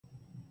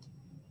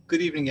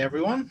Good evening,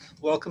 everyone.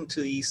 Welcome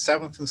to the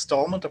 7th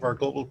installment of our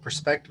Global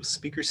Perspectives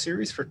Speaker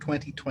Series for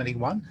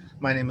 2021.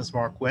 My name is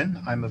Mark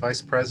Wynn. I'm a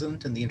Vice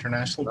President in the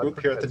International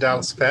Group here at the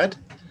Dallas Fed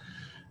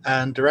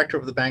and Director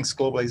of the bank's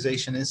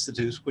Globalization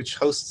Institute, which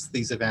hosts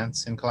these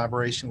events in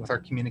collaboration with our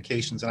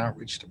Communications and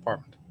Outreach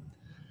Department.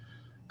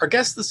 Our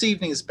guest this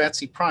evening is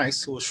Betsy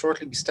Price, who will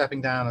shortly be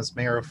stepping down as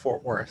Mayor of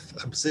Fort Worth,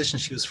 a position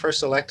she was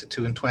first elected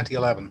to in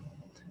 2011.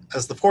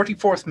 As the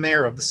 44th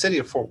mayor of the city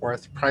of Fort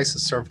Worth, Price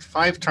has served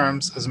 5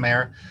 terms as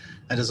mayor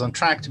and is on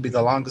track to be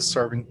the longest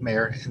serving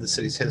mayor in the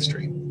city's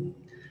history.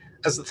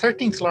 As the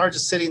 13th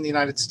largest city in the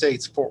United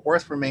States, Fort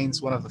Worth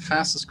remains one of the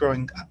fastest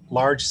growing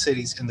large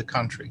cities in the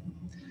country.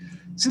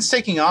 Since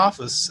taking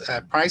office,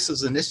 Price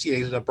has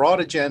initiated a broad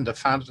agenda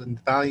founded in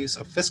the values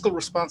of fiscal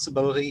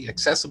responsibility,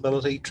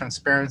 accessibility,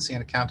 transparency,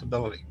 and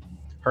accountability.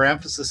 Her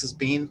emphasis has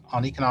been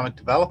on economic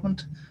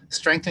development,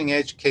 strengthening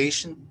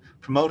education,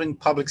 promoting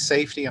public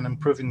safety, and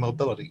improving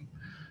mobility.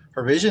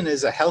 Her vision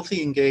is a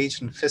healthy,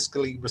 engaged, and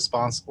fiscally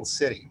responsible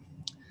city.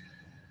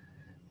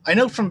 I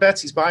note from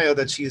Betsy's bio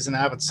that she is an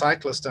avid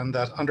cyclist and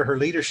that under her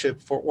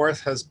leadership, Fort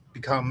Worth has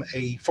become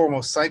a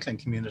foremost cycling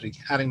community,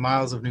 adding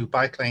miles of new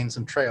bike lanes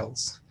and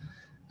trails.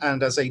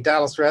 And as a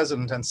Dallas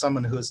resident and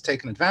someone who has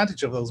taken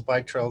advantage of those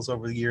bike trails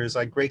over the years,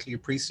 I greatly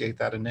appreciate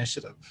that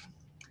initiative.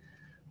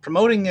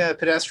 Promoting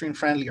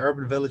pedestrian-friendly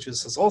urban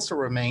villages has also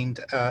remained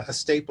a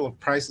staple of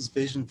Price's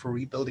vision for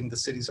rebuilding the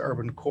city's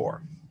urban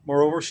core.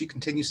 Moreover, she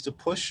continues to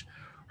push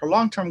her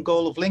long-term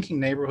goal of linking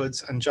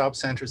neighborhoods and job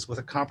centers with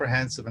a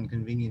comprehensive and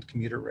convenient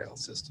commuter rail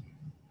system.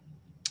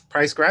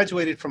 Price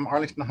graduated from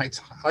Arlington Heights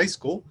High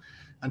School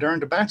and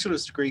earned a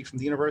bachelor's degree from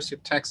the University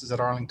of Texas at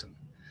Arlington.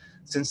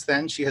 Since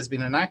then, she has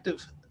been an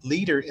active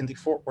leader in the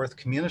Fort Worth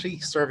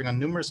community, serving on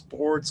numerous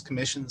boards,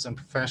 commissions, and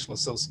professional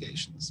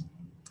associations.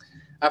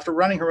 After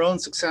running her own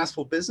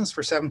successful business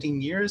for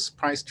 17 years,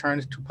 Price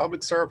turned to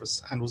public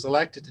service and was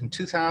elected in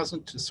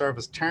 2000 to serve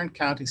as Tarrant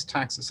County's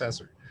tax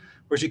assessor,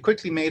 where she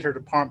quickly made her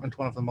department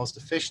one of the most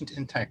efficient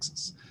in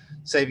Texas,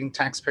 saving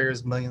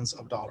taxpayers millions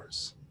of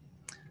dollars.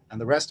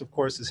 And the rest, of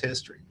course, is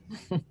history.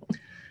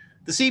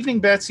 This evening,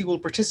 Betsy will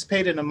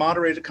participate in a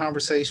moderated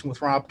conversation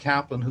with Rob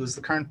Kaplan, who is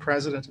the current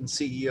president and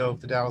CEO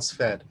of the Dallas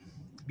Fed.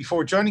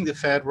 Before joining the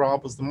Fed,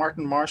 Rob was the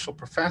Martin Marshall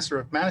Professor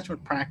of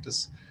Management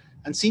Practice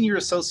and Senior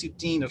Associate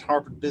Dean at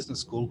Harvard Business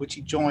School, which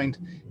he joined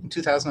in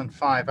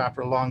 2005 after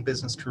a long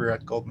business career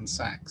at Goldman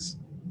Sachs.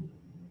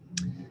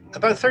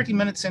 About 30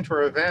 minutes into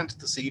our event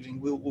this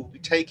evening, we'll be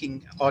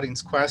taking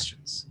audience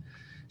questions.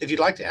 If you'd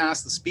like to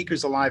ask the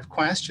speakers a live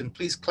question,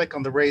 please click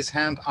on the raise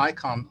hand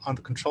icon on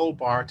the control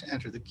bar to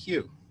enter the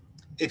queue.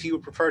 If you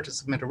would prefer to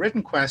submit a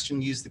written question,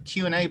 use the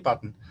Q&A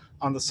button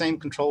on the same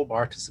control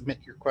bar to submit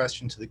your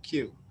question to the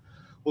queue.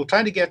 We'll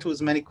try to get to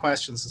as many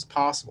questions as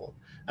possible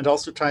and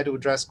also try to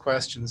address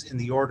questions in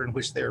the order in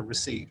which they are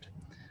received.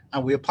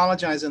 And we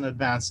apologize in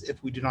advance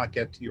if we do not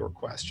get to your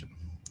question.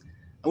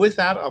 And with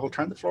that, I will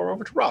turn the floor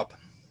over to Rob.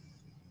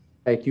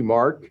 Thank you,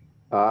 Mark.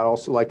 I'd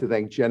also like to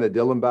thank Jenna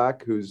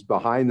Dillenbach, who's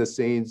behind the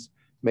scenes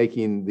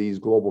making these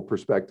global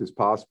perspectives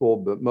possible.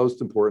 But most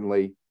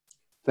importantly,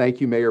 thank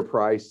you, Mayor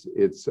Price.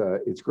 It's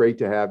great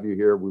to have you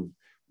here.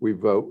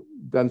 We've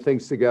done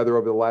things together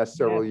over the last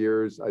several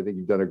years. I think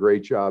you've done a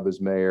great job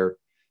as mayor,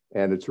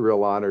 and it's a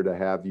real honor to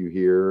have you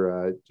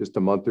here just a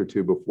month or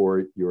two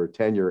before your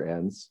tenure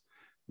ends,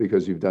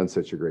 because you've done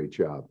such a great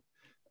job.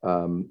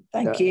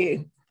 Thank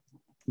you.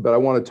 But I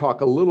want to talk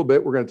a little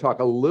bit. We're going to talk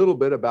a little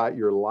bit about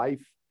your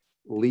life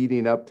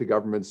leading up to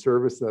government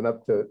service, then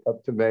up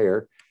to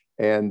mayor.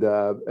 And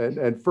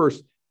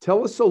first,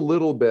 tell us a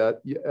little bit.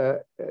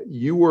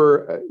 You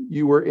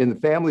were in the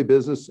family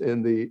business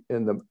in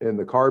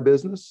the car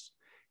business,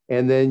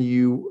 and then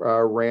you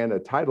ran a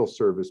title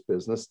service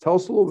business. Tell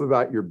us a little bit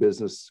about your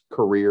business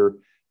career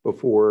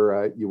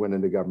before you went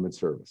into government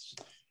service.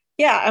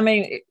 Yeah, I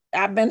mean,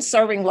 I've been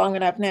serving long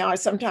enough now.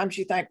 Sometimes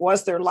you think,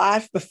 was there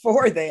life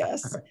before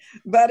this?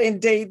 But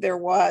indeed there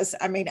was.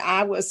 I mean,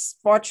 I was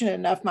fortunate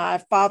enough. My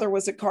father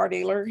was a car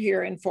dealer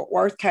here in Fort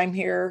Worth, came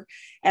here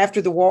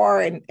after the war,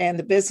 and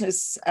the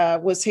business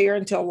was here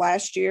until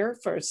last year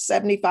for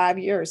 75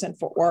 years in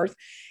Fort Worth.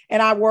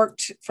 And I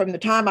worked from the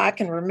time I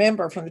can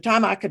remember, from the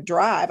time I could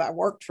drive, I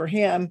worked for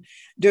him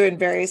doing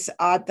various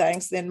odd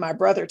things. Then my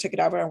brother took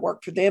it over and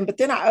worked for them. But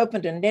then I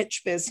opened a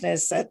niche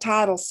business, a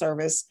title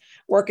service,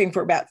 working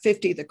for about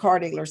 50 of the car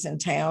dealers in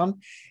town.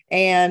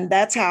 And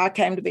that's how I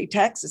came to be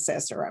tax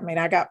assessor. I mean,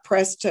 I got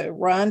pressed to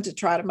run to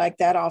try to make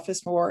that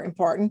office more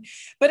important.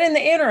 But in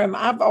the interim,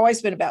 I've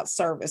always been about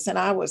service. And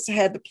I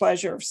had the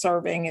pleasure of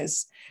serving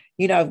as,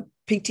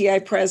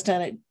 PTA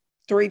president at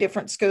 3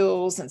 different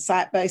schools and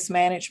site-based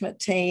management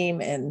team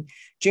and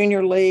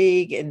junior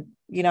league. And,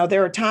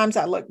 there are times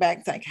I look back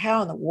and think,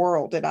 how in the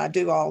world did I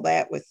do all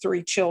that with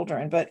 3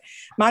 children? But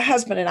my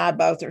husband and I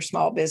both are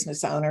small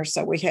business owners,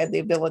 so we had the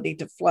ability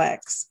to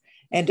flex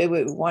and do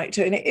what we wanted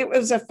to. And it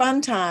was a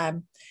fun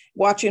time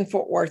watching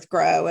Fort Worth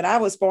grow. And I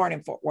was born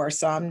in Fort Worth,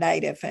 so I'm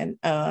native, and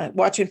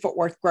watching Fort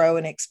Worth grow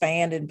and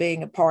expand and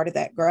being a part of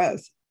that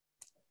growth.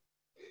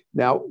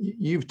 Now,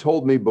 you've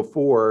told me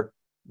before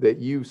that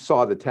you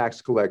saw the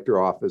tax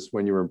collector office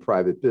when you were in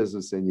private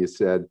business and you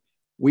said,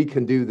 we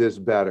can do this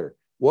better.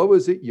 What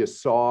was it you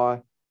saw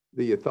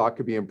that you thought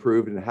could be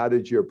improved, and how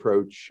did you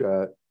approach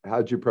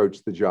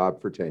the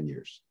job for 10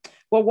 years?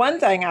 Well, one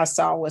thing I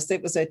saw was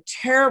it was a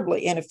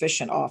terribly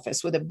inefficient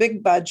office with a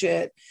big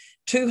budget,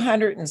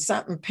 200 and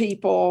something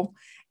people.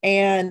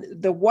 And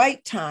the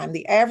wait time,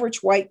 the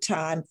average wait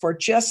time for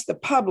just the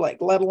public,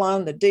 let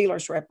alone the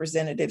dealers'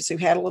 representatives who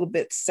had a little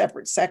bit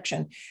separate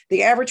section,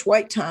 the average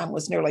wait time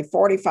was nearly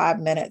 45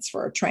 minutes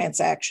for a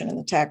transaction in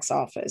the tax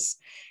office.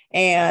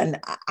 And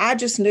I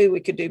just knew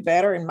we could do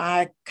better. And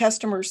my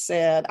customers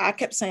said, I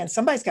kept saying,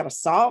 somebody's got to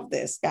solve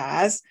this,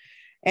 guys.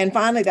 And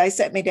finally, they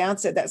sat me down and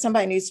said that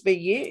somebody needs to be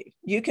you.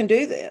 You can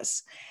do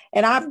this.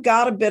 And I've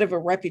got a bit of a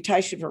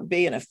reputation for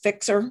being a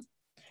fixer.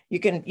 You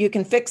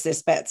can fix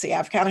this, Betsy.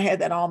 I've kind of had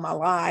that all my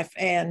life.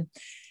 And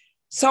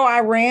so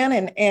I ran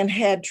and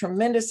had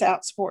tremendous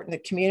out support in the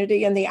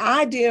community. And the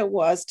idea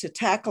was to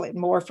tackle it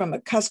more from a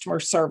customer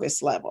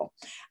service level.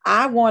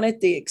 I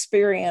wanted the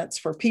experience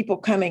for people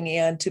coming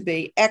in to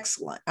be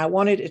excellent. I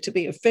wanted it to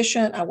be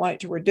efficient. I wanted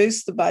to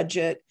reduce the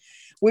budget.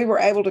 We were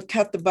able to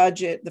cut the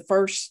budget the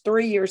first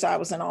 3 years I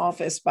was in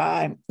office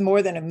by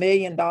more than $1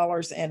 million.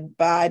 And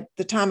by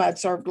the time I'd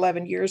served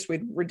 11 years,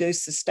 we'd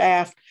reduced the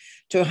staff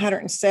to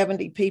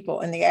 170 people.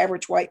 And the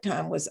average wait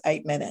time was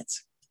 8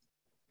 minutes.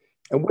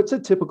 And what's the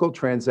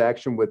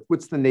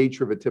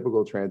nature of a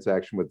typical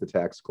transaction with the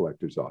tax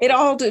collector's office? It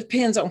all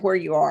depends on where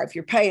you are. If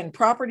you're paying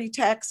property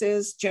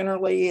taxes,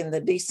 generally in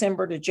the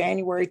December to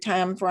January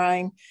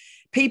timeframe,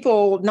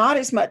 people, not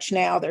as much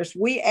now.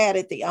 We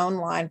added the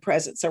online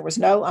presence. There was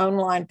no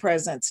online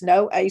presence,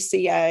 no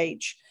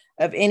ACH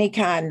of any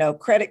kind, no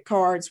credit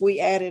cards. We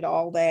added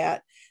all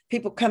that.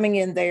 People coming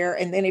in there.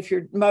 And then if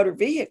you're motor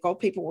vehicle,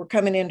 people were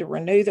coming in to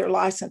renew their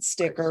license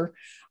sticker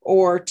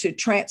or to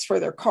transfer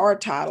their car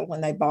title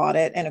when they bought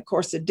it. And of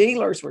course, the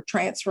dealers were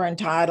transferring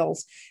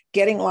titles,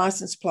 getting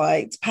license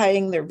plates,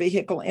 paying their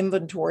vehicle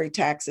inventory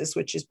taxes,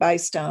 which is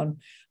based on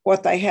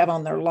what they have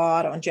on their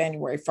lot on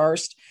January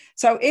 1st.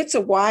 So it's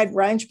a wide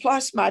range.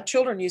 Plus, my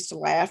children used to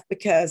laugh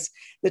because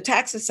the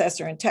tax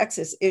assessor in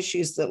Texas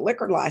issues the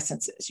liquor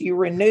licenses. You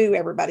renew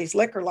everybody's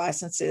liquor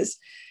licenses.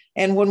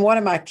 And when one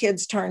of my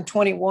kids turned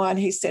 21,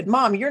 he said,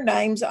 "Mom, your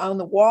name's on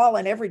the wall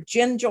in every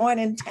gin joint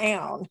in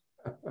town."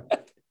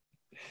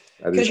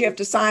 Because you have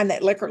to sign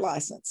that liquor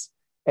license.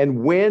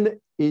 And when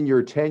in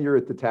your tenure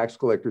at the tax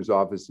collector's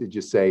office did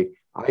you say,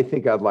 I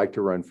think I'd like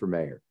to run for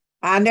mayor?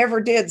 I never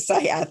did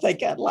say I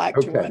think I'd like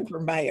to run for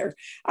mayor.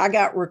 I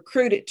got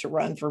recruited to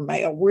run for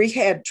mayor. We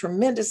had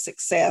tremendous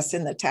success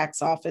in the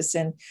tax office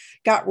and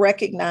got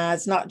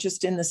recognized not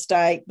just in the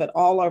state, but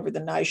all over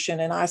the nation.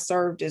 And I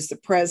served as the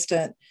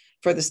president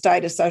for the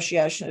State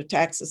Association of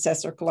Tax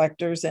Assessor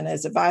Collectors and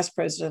as a vice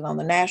president on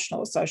the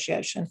National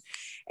Association.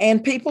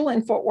 And people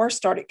in Fort Worth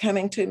started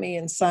coming to me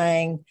and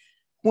saying,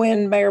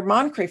 when Mayor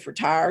Moncrief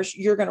retires,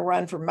 you're going to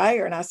run for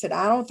mayor. And I said,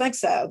 I don't think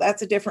so.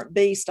 That's a different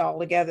beast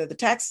altogether. The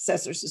tax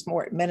assessors is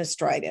more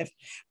administrative.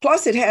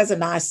 Plus, it has a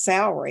nice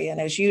salary. And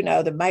as you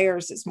know, the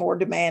mayor's is more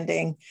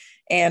demanding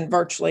and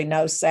virtually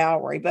no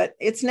salary. But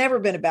it's never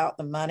been about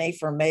the money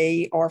for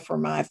me or for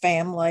my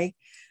family.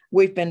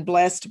 We've been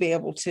blessed to be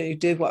able to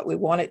do what we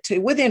wanted to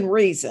within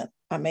reason.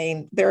 I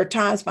mean, there are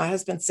times my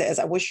husband says,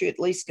 I wish you at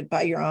least could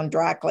pay your own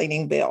dry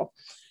cleaning bill.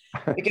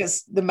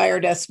 Because the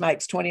mayor just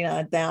makes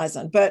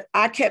 $29,000, but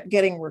I kept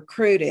getting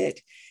recruited.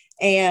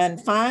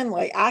 And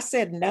finally I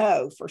said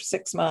no for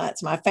 6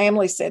 months. My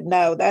family said,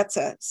 no, that's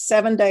a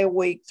 7-day a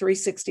week,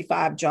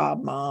 365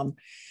 job, Mom,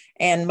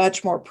 and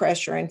much more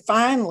pressure. And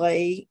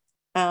finally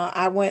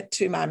I went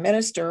to my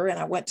minister and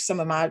I went to some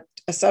of my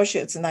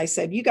associates and they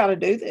said, you got to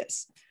do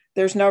this.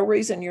 There's no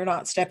reason you're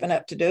not stepping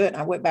up to do it. And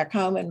I went back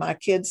home and my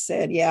kids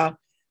said, yeah,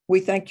 we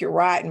think you're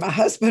right. And my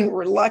husband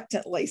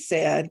reluctantly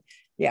said,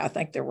 yeah, I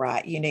think they're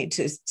right. You need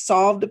to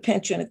solve the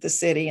pension at the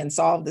city and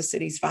solve the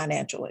city's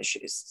financial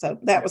issues. So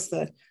that was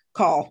the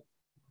call.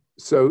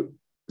 So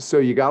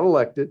you got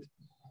elected.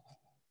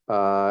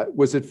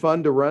 Was it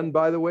fun to run,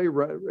 by the way?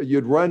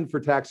 You'd run for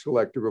tax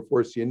collector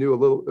before, so you knew a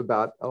little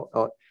about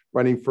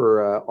running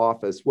for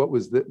office.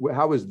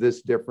 How was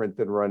this different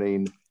than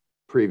running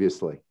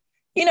previously?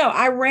 You know,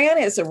 I ran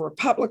as a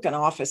Republican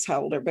office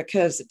holder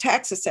because the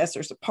tax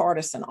assessor is a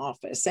partisan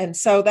office. And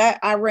so that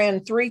I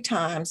ran 3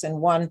 times and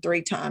won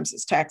 3 times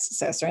as tax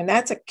assessor. And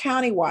that's a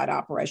countywide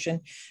operation.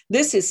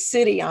 This is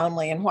city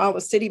only. And while the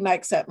city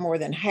makes up more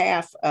than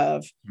half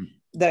of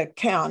the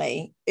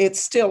county,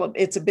 it's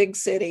a big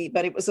city,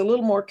 but it was a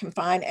little more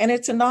confined and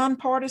it's a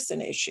nonpartisan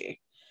issue.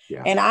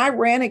 Yeah. And I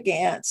ran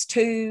against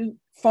 2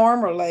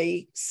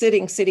 formerly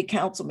sitting city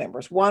council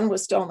members. One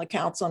was still on the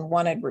council and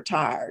one had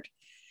retired.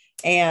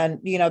 And,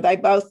 you know, they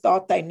both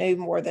thought they knew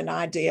more than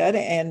I did.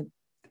 And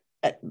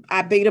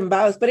I beat them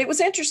both. But it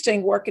was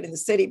interesting working in the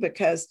city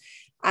because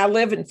I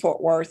live in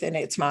Fort Worth and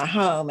it's my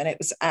home. And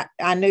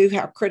I knew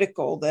how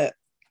critical the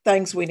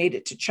things we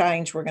needed to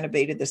change were going to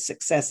be to the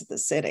success of the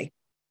city.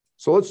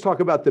 So let's talk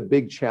about the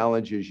big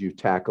challenges you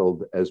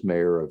tackled as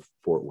mayor of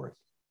Fort Worth.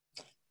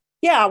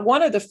 Yeah,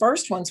 one of the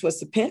first ones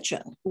was the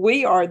pension.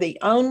 We are the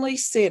only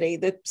city,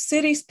 the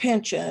city's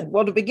pension,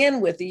 well, to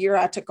begin with, the year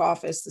I took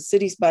office, the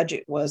city's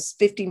budget was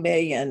 50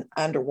 million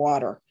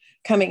underwater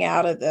coming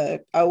out of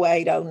the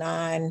 08,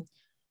 09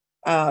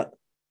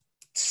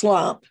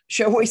 slump,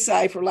 shall we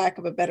say, for lack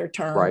of a better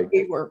term. Right.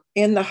 We were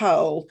in the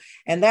hole,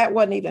 and that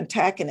wasn't even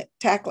tackling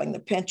the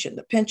pension.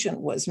 The pension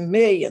was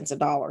millions of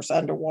dollars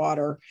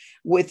underwater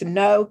with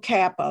no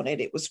cap on it.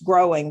 It was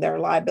growing. Their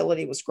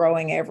liability was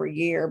growing every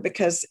year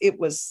because it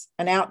was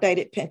an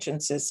outdated pension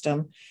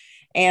system.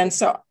 And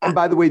so, and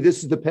by the way,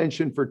 this is the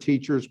pension for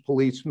teachers,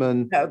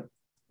 policemen. No,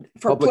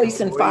 for police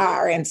and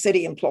fire and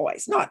city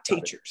employees, not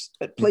teachers,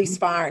 but police,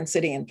 fire, and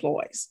city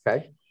employees.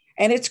 Okay.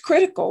 And it's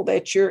critical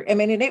that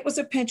and it was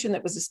a pension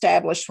that was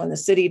established when the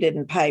city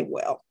didn't pay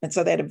well. And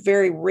so they had a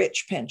very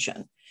rich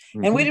pension.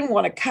 And we didn't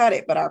want to cut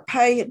it, but our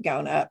pay had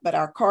gone up, but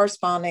our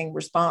corresponding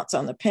response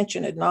on the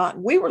pension had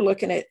not. We were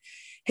looking at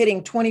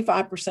hitting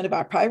 25% of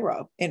our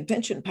payroll in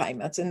pension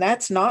payments, and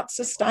that's not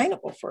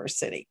sustainable for a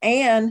city.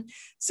 And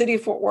City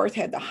of Fort Worth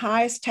had the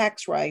highest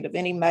tax rate of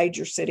any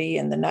major city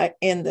in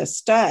the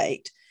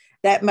state.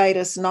 That made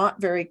us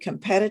not very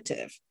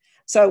competitive.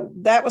 So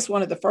that was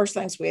one of the first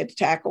things we had to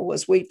tackle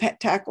was we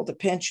tackled the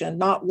pension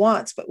not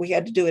once, but we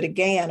had to do it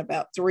again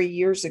about 3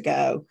 years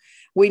ago.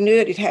 We knew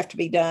it'd have to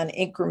be done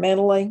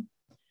incrementally.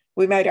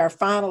 We made our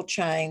final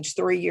change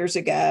 3 years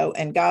ago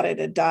and got it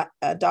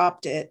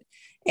adopted.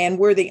 And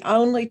we're the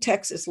only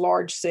Texas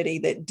large city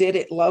that did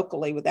it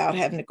locally without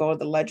having to go to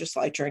the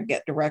legislature and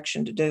get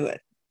direction to do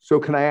it.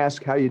 So can I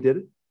ask how you did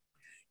it?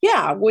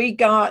 Yeah, we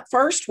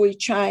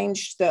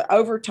changed the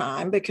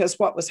overtime because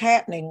what was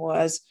happening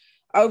was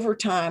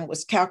overtime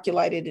was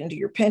calculated into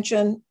your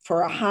pension for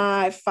a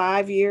high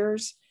 5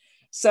 years.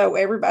 So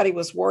everybody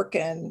was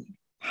working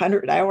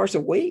 100 hours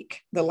a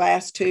week. The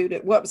last two,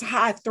 it was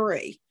high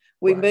 3.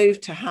 We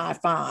moved to high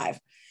 5.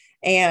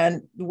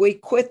 And we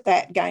quit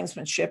that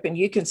gamesmanship. And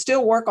you can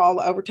still work all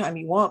the overtime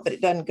you want, but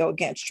it doesn't go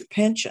against your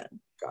pension.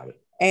 Got it.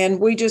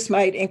 And we just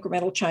made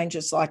incremental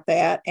changes like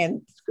that.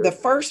 And the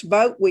first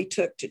vote we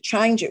took to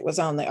change it was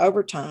on the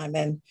overtime.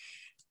 And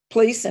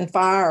police and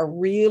fire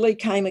really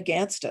came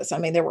against us. I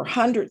mean, there were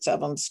hundreds of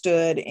them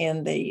stood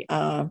in the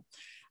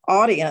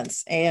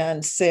audience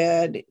and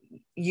said,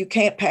 you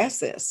can't pass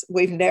this.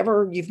 You've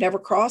never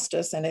crossed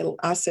us. And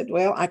I said,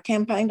 well, I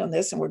campaigned on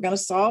this and we're going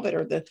to solve it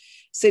or the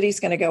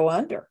city's going to go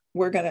under.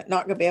 We're not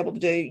going to be able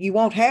to you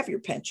won't have your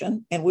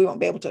pension and we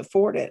won't be able to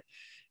afford it.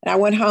 And I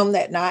went home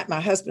that night.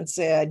 My husband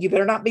said, you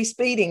better not be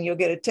speeding. You'll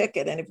get a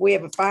ticket. And if we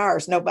have a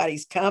fires,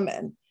 nobody's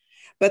coming.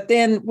 But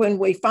then when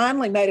we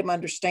finally made them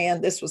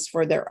understand this was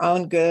for their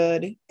own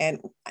good,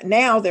 and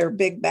now they're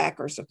big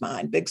backers of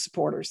mine, big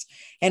supporters.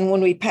 And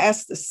when we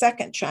passed the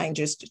second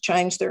changes to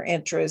change their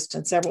interest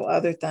and several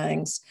other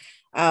things,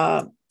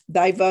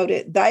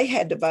 they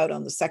had to vote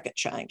on the second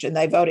change and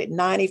they voted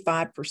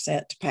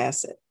 95% to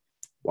pass it.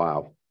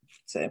 Wow.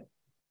 So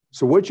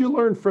what'd you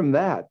learn from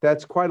that?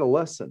 That's quite a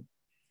lesson.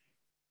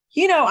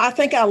 I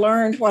think I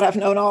learned what I've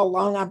known all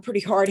along. I'm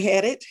pretty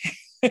hard-headed.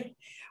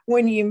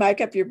 When you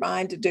make up your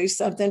mind to do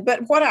something.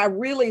 But what I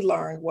really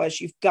learned was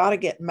you've got to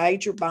get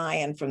major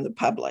buy-in from the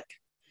public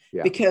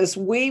because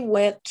we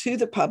went to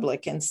the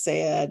public and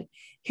said,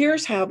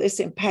 here's how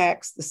this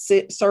impacts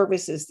the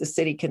services the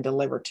city can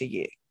deliver to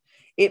you.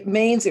 It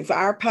means if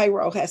our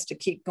payroll has to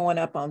keep going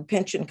up on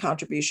pension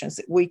contributions,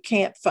 that we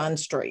can't fund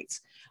streets.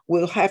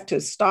 We'll have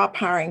to stop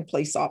hiring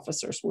police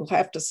officers. We'll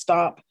have to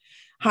stop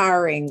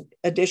hiring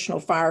additional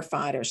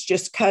firefighters,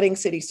 just cutting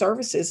city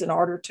services in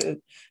order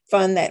to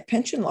fund that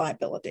pension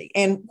liability.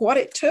 And what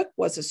it took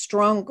was a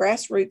strong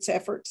grassroots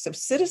efforts of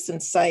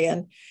citizens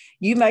saying,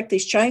 you make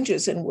these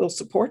changes and we'll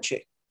support you.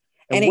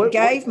 And it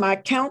gave my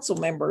council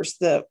members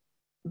the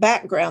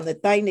background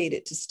that they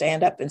needed to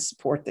stand up and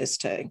support this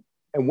too.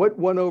 And what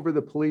won over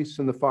the police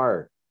and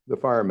the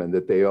firemen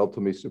that they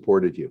ultimately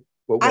supported you?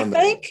 I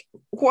think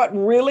what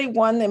really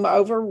won them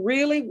over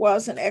really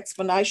was an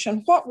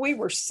explanation. What we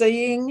were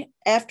seeing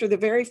after the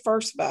very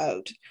first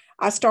vote,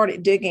 I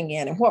started digging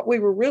in, and what we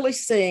were really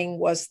seeing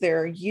was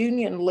their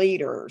union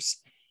leaders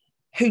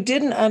who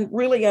didn't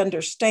really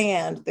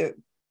understand the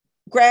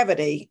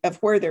gravity of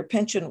where their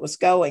pension was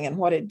going and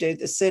what it'd do to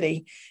the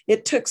city.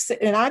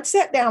 And I'd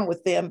sat down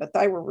with them, but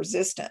they were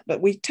resistant. But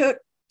we took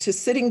to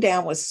sitting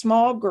down with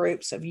small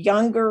groups of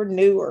younger,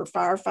 newer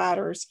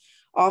firefighters,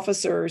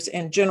 officers,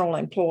 and general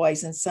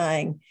employees and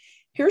saying,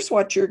 here's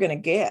what you're going to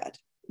get.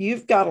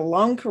 You've got a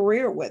long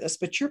career with us,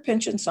 but your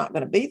pension's not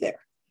going to be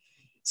there.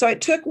 So it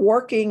took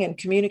working and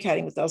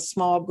communicating with those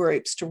small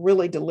groups to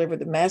really deliver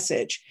the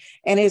message.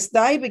 And as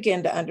they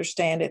began to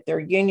understand it, their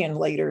union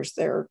leaders,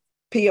 their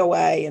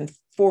POA and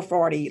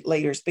 440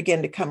 leaders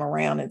began to come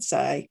around and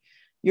say,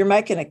 you're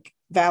making a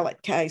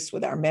valid case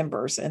with our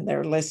members and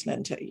they're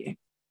listening to you.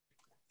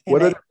 And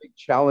what other big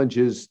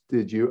challenges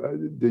did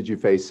you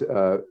face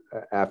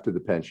after the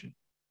pension?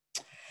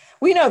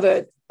 We know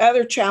the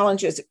other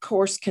challenges, of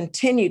course,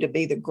 continue to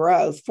be the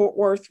growth. Fort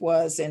Worth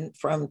was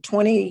from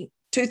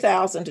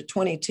 2000 to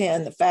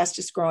 2010, the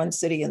fastest growing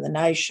city in the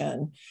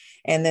nation.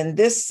 And then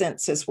this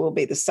census will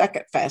be the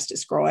second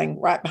fastest growing,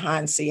 right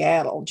behind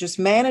Seattle. Just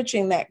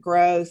managing that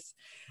growth.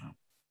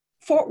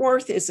 Fort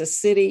Worth is a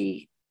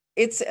city.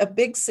 It's a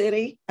big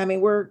city. I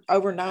mean, we're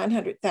over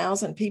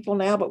 900,000 people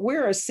now, but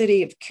we're a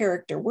city of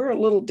character. We're a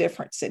little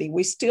different city.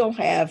 We still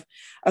have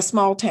a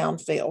small town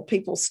feel.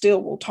 People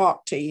still will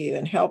talk to you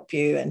and help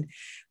you. And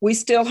we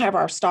still have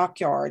our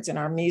stockyards and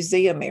our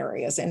museum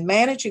areas. And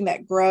managing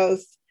that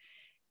growth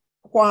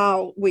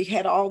while we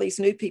had all these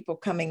new people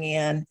coming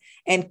in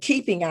and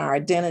keeping our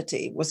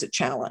identity was a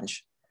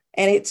challenge.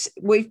 And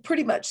we've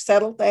pretty much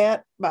settled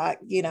that by,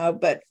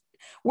 but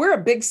we're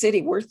a big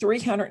city. We're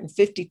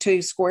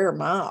 352 square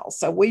miles.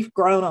 So we've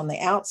grown on the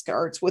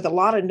outskirts with a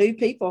lot of new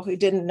people who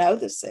didn't know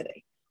the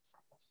city.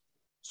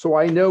 So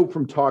I know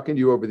from talking to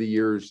you over the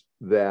years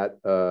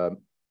that the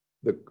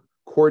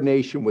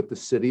coordination with the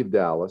city of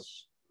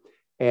Dallas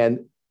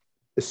and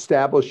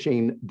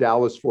establishing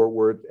Dallas-Fort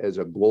Worth as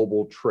a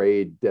global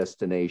trade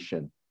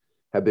destination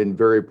have been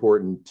very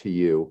important to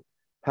you.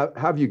 How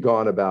have you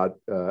gone about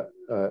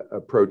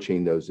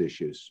approaching those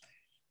issues?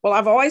 Well,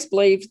 I've always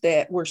believed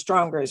that we're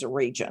stronger as a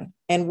region,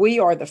 and we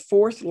are the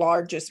fourth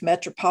largest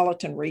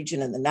metropolitan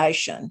region in the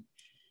nation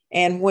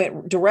and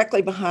went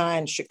directly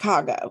behind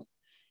Chicago.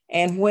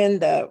 And when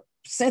the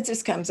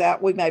census comes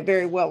out, we may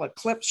very well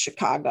eclipse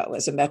Chicago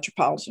as a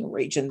metropolitan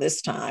region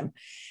this time.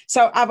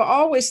 So I've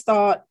always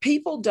thought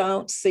people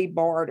don't see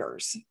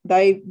borders.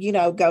 They,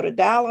 go to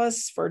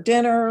Dallas for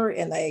dinner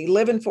and they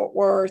live in Fort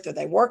Worth, or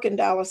they work in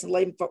Dallas and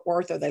live in Fort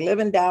Worth, or they live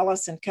in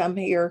Dallas and come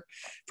here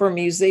for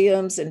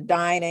museums and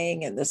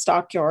dining and the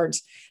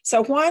stockyards.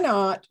 So why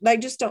not? They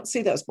just don't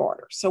see those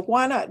borders. So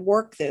why not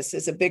work this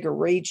as a bigger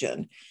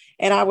region?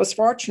 And I was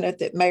fortunate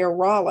that Mayor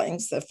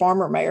Rawlings, the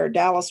former mayor of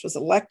Dallas, was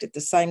elected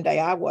the same day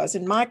I was.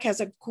 And Mike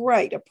has a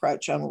great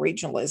approach on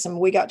regionalism.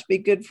 We got to be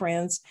good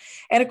friends.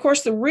 And of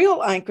course, the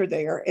real anchor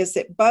there is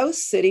that both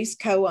cities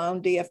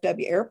co-own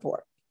DFW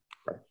Airport,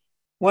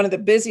 one of the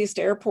busiest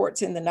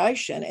airports in the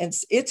nation. And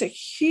it's a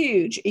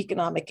huge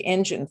economic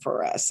engine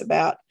for us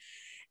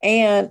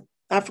and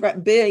I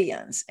forgot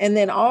billions. And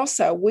then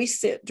also we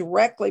sit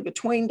directly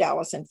between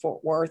Dallas and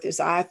Fort Worth is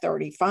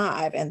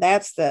I-35. And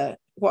that's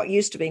what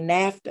used to be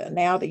NAFTA,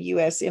 now the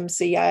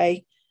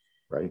USMCA.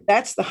 Right.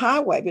 That's the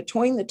highway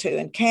between the two.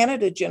 And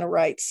Canada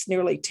generates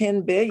nearly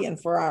 10 billion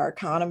for our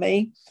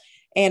economy,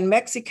 and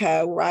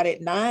Mexico right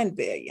at 9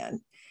 billion.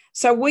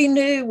 So we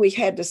knew we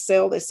had to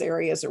sell this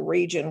area as a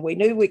region. We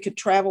knew we could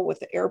travel with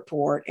the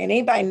airport. And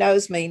anybody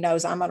knows me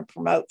knows I'm going to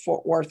promote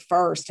Fort Worth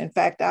first. In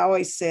fact, I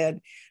always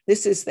said,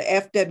 this is the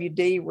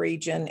FWD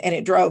region, and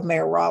it drove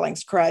Mayor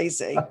Rawlings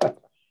crazy.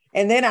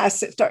 And then I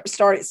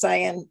started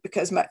saying,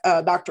 because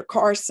Dr.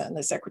 Carson,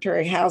 the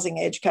Secretary of Housing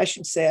and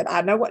Education, said,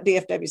 I know what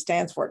DFW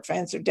stands for. It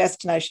stands for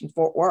Destination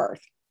Fort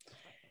Worth.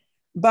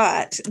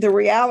 But the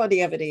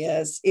reality of it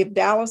is, if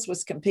Dallas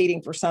was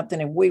competing for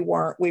something and we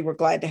weren't, we were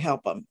glad to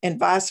help them. And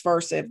vice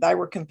versa, if they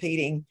were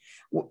competing,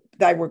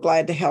 they were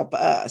glad to help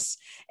us.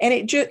 And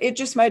it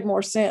just made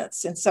more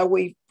sense. And so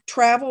we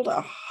traveled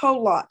a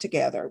whole lot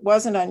together. It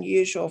wasn't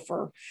unusual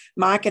for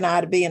Mike and I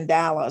to be in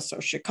Dallas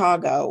or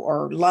Chicago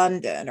or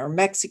London or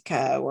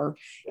Mexico or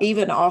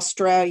even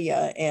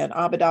Australia and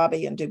Abu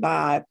Dhabi and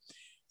Dubai,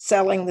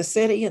 selling the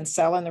city and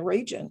selling the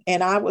region.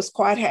 And I was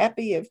quite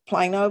happy if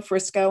Plano,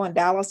 Frisco, and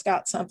Dallas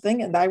got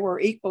something, and they were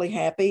equally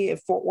happy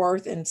if Fort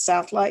Worth and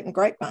South Lake and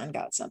Grapevine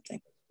got something.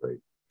 Right.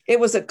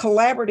 It was a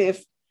collaborative,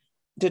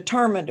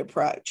 determined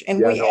approach.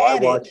 And I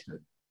watched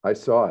it. I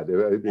saw it.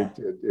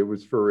 It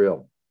was for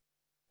real.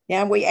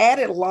 Yeah, and we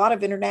added a lot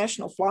of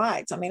international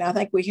flights. I mean, I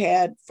think we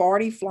had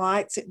 40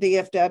 flights at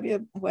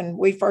DFW when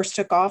we first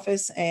took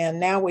office, and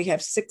now we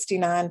have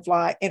 69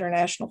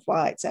 international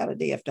flights out of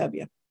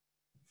DFW.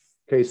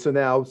 Okay, so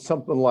now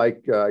something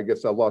like, I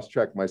guess I lost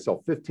track of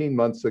myself, 15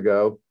 months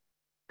ago,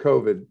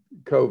 COVID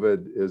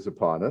is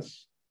upon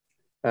us.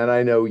 And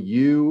I know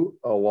you,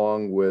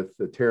 along with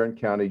the Tarrant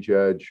County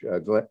Judge,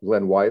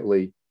 Glenn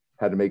Whiteley,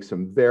 had to make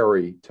some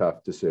very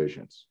tough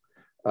decisions.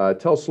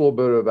 Tell us a little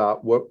bit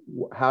about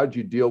how did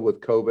you deal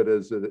with COVID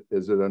as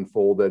it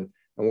unfolded,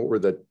 and what were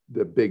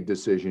the big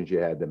decisions you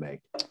had to make?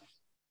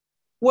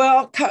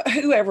 Well,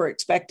 whoever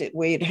expected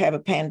we'd have a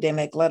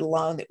pandemic, let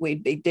alone that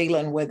we'd be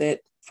dealing with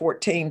it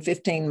 14,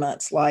 15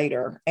 months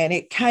later. And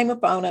it came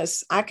upon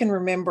us. I can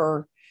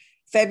remember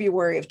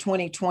February of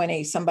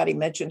 2020, somebody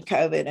mentioned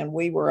COVID, and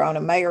we were on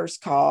a mayor's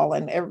call,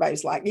 and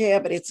everybody's like, yeah,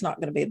 but it's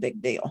not going to be a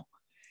big deal.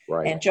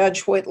 Right. And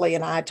Judge Whitley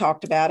and I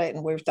talked about it,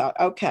 and we thought,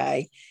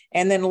 okay.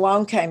 And then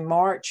along came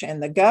March,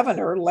 and the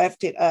governor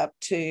left it up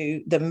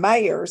to the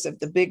mayors of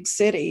the big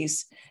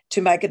cities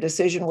to make a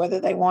decision whether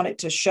they wanted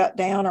to shut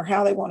down or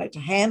how they wanted to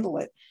handle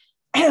it.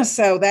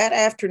 So that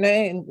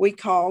afternoon, we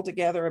called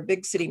together a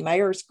big city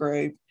mayors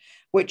group,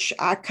 which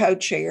I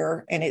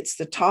co-chair, and it's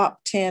the top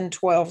 10,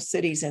 12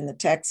 cities in the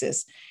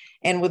Texas.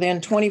 And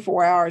within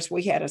 24 hours,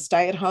 we had a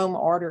stay-at-home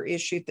order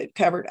issued that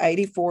covered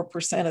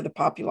 84% of the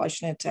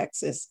population in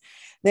Texas.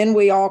 Then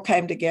we all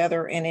came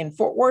together, and in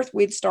Fort Worth,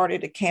 we'd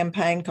started a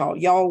campaign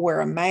called Y'all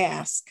Wear a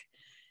Mask.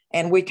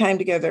 And we came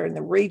together and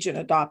the region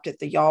adopted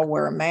the Y'all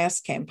Wear a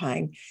Mask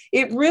campaign.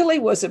 It really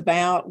was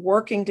about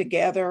working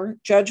together.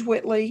 Judge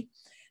Whitley,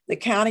 the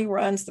county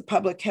runs the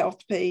public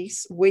health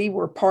piece. We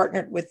were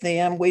partnered with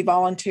them. We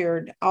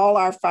volunteered. All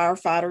our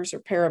firefighters are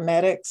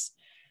paramedics.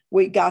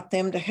 We got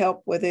them to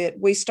help with it.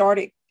 We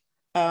started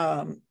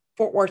Fort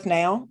Worth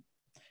Now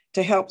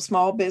to help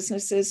small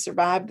businesses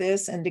survive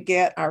this and to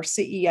get our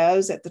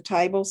CEOs at the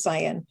table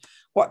saying,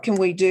 what can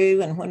we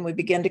do? And when we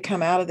begin to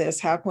come out of this,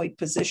 how can we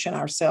position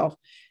ourselves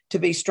to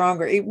be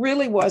stronger? It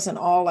really was an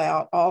all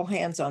out, all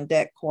hands on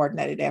deck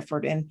coordinated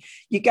effort. And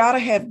you got to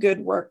have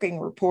good working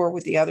rapport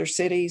with the other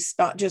cities,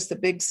 not just the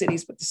big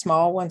cities, but the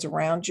small ones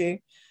around you.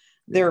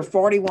 There are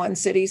 41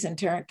 cities in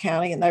Tarrant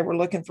County, and they were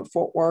looking for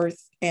Fort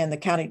Worth and the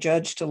county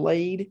judge to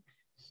lead.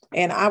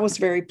 And I was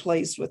very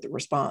pleased with the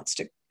response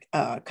to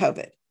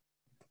COVID.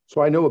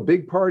 So I know a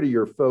big part of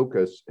your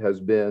focus has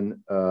been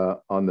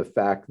on the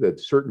fact that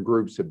certain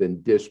groups have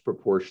been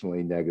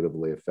disproportionately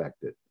negatively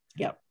affected.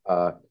 Yep.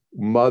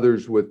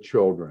 Mothers with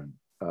children,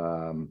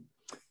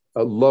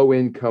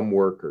 low-income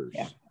workers,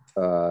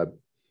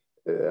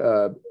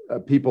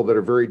 people that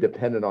are very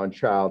dependent on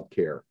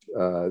childcare,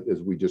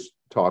 as we just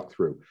talked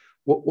through.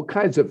 What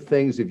kinds of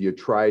things have you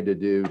tried to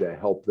do to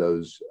help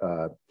those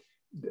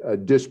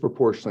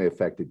disproportionately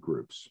affected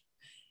groups?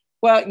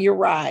 Well, you're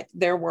right.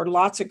 There were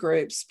lots of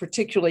groups,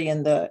 particularly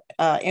in the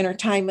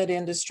entertainment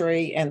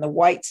industry and the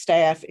wait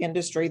staff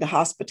industry, the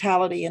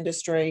hospitality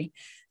industry,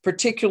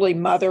 particularly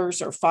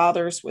mothers or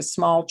fathers with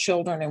small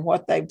children and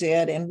what they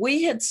did. And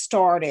we had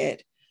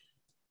started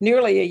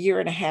nearly a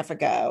year and a half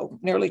ago,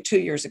 nearly 2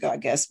 years ago, I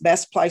guess,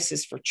 Best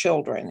Places for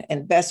Children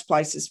and Best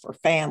Places for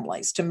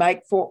Families to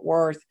make Fort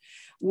Worth.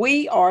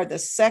 We are the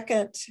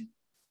second,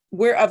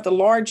 we're of the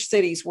large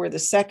cities, we're the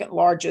second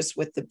largest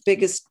with the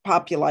biggest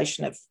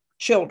population of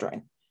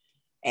children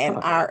in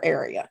our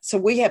area. So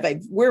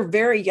we're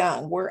very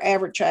young. We're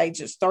average age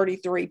is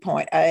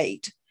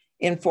 33.8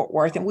 in Fort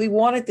Worth. And we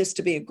wanted this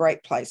to be a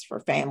great place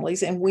for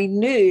families. And we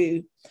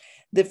knew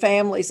the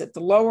families at the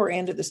lower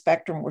end of the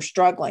spectrum were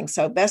struggling.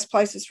 So Best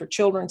Places for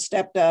Children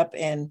stepped up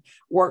and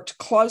worked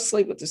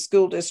closely with the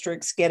school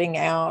districts, getting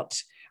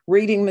out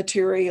reading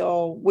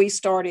material. We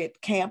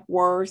started Camp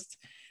Worth,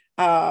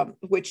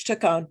 which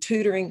took on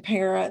tutoring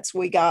parents.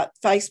 We got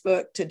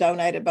Facebook to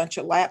donate a bunch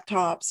of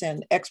laptops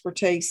and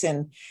expertise.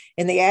 And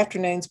in the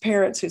afternoons,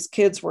 parents whose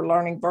kids were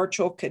learning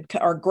virtual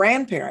or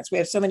grandparents, we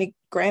have so many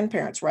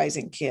grandparents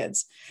raising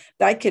kids,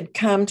 they could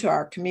come to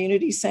our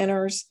community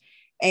centers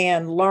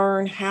and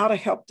learn how to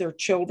help their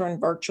children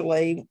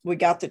virtually. We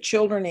got the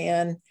children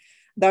in.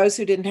 Those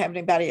who didn't have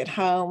anybody at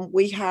home,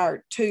 we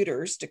hired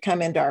tutors to come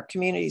into our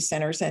community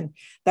centers, and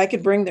they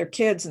could bring their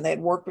kids and they'd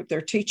work with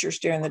their teachers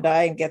during the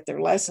day and get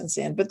their lessons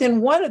in. But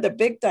then one of the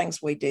big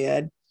things we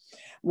did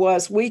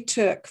was we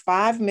took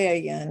 $5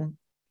 million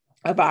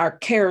of our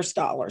CARES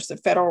dollars, the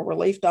federal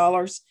relief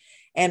dollars,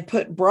 and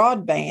put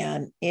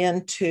broadband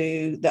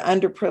into the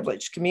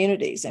underprivileged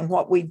communities. And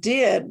what we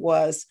did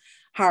was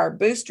hire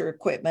booster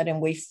equipment, and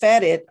we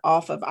fed it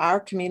off of our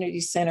community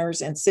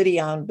centers and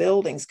city-owned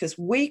buildings, because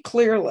we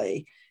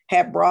clearly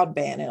have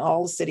broadband in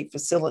all the city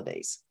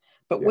facilities.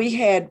 But we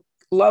had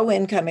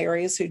low-income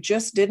areas who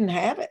just didn't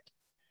have it.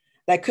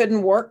 They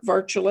couldn't work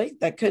virtually.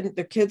 Their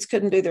kids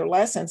couldn't do their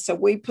lessons. So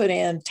we put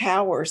in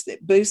towers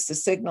that boost the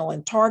signal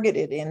and target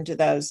it into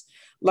those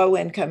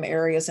low-income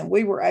areas. And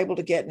we were able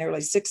to get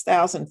nearly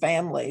 6,000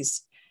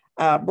 families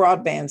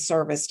broadband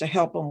service to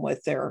help them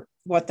with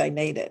what they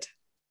needed.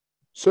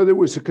 So there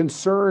was a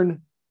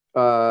concern,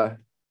 I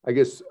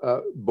guess,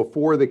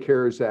 before the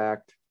CARES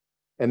Act,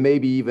 and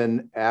maybe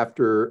even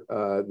after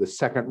the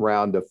second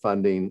round of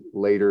funding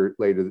later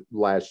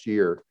last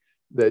year,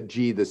 that,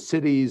 the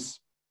cities,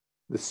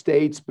 the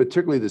states,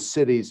 particularly the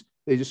cities,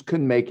 they just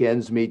couldn't make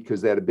ends meet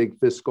because they had a big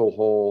fiscal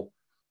hole.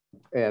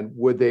 And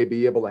would they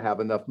be able to have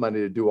enough money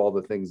to do all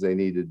the things they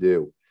need to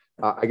do?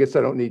 I guess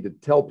I don't need to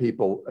tell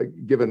people,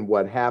 given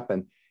what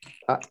happened.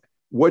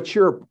 What's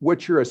your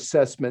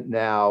assessment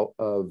now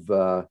of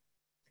the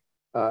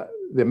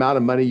amount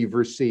of money you've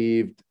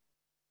received,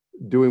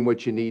 doing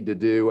what you need to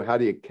do? How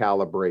do you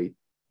calibrate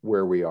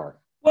where we are?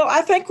 Well,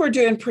 I think we're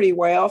doing pretty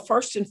well.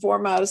 First and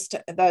foremost,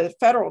 the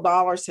federal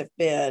dollars have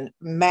been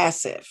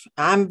massive.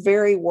 I'm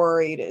very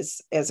worried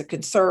as a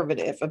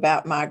conservative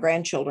about my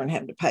grandchildren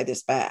having to pay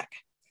this back.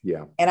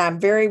 Yeah. And I'm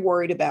very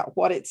worried about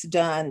what it's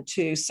done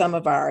to some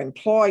of our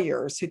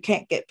employers who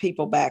can't get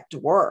people back to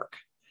work.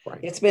 Right.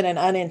 It's been an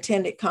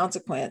unintended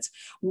consequence.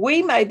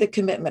 We made the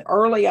commitment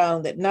early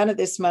on that none of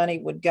this money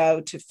would go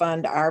to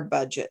fund our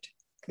budget,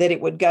 that it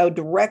would go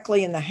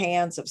directly in the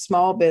hands of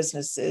small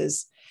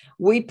businesses.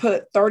 We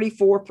put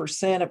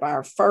 34% of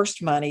our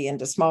first money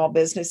into small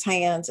business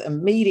hands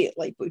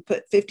immediately. We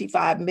put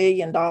 $55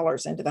 million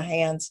into the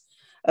hands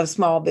of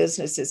small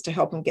businesses to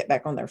help them get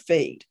back on their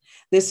feet.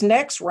 This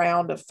next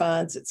round of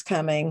funds that's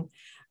coming,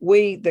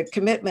 the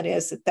commitment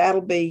is that that'll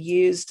be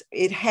used.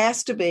 It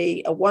has to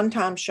be a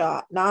one-time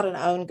shot, not an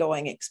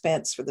ongoing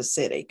expense for the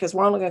city, because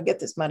we're only going to get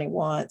this money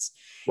once.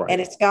 Right.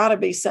 And it's got to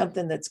be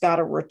something that's got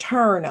a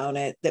return on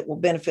it that will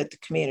benefit the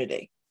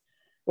community.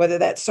 whether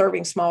that's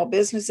serving small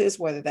businesses,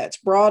 whether that's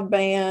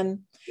broadband.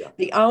 Yeah.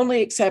 The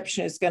only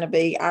exception is going to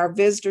be our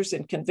Visitors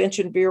and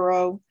Convention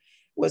Bureau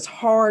was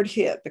hard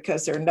hit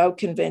because there are no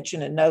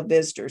convention and no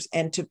visitors.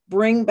 And to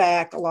bring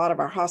back a lot of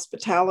our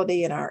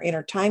hospitality and our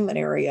entertainment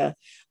area,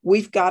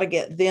 we've got to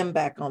get them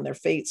back on their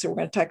feet. So we're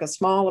going to take a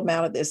small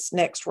amount of this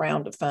next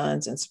round of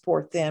funds and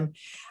support them.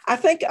 I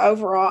think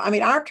overall, I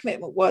mean, our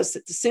commitment was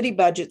that the city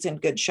budget's in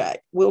good shape.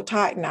 We'll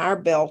tighten our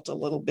belt a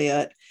little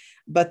bit,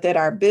 but that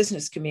our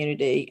business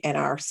community and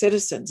our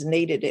citizens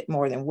needed it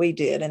more than we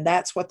did. And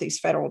that's what these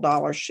federal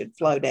dollars should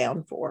flow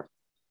down for.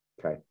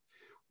 Okay.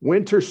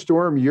 Winter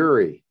Storm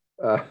Uri.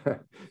 No,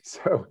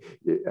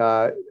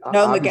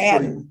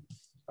 McGadden.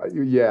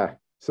 Yeah.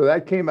 So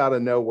that came out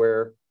of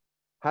nowhere.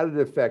 How did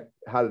it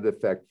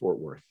affect Fort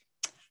Worth?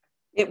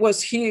 It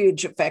was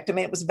huge effect. I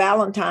mean, it was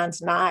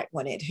Valentine's night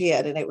when it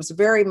hit, and it was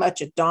very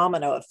much a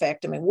domino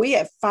effect. I mean, we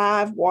have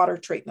 5 water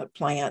treatment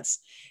plants,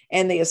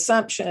 and the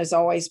assumption has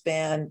always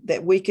been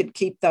that we could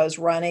keep those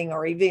running,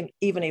 or even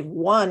if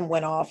one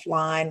went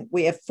offline,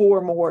 we have 4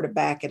 more to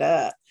back it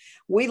up.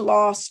 We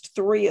lost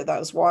 3 of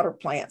those water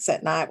plants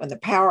that night when the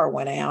power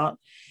went out,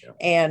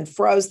 and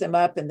froze them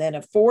up. And then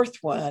a 4th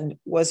one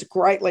was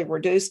greatly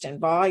reduced in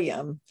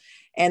volume.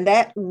 And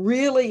that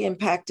really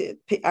impacted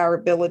our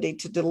ability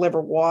to deliver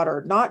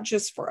water, not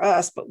just for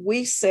us, but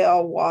we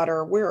sell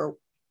water. We're a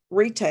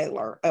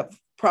retailer of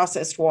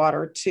processed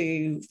water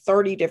to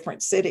 30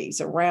 different cities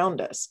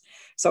around us.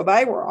 So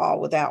they were all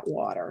without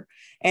water.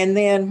 And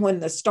then when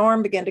the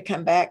storm began to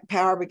come back,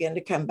 power began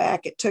to come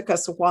back, it took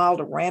us a while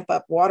to ramp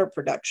up water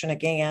production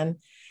again.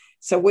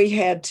 So we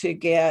had to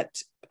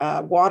get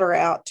water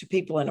out to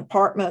people in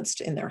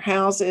apartments, in their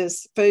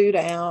houses, food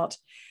out.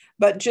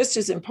 But just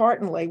as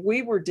importantly,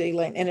 we were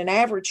dealing in an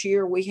average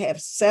year, we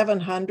have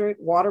 700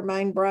 water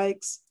main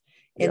breaks.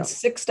 In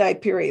 6-day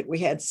period, we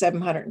had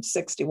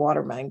 760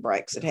 water main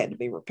breaks that had to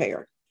be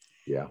repaired.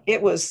 Yeah.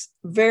 It was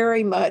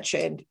very much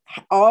and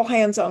all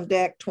hands on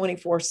deck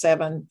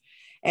 24/7.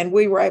 And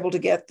we were able to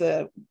get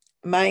the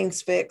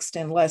mains fixed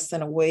in less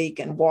than a week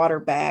and water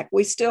back.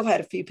 We still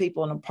had a few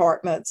people in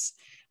apartments.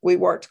 We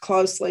worked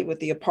closely with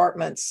the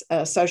Apartments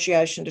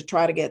Association to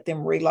try to get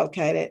them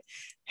relocated.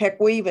 Heck,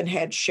 we even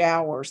had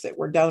showers that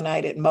were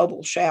donated,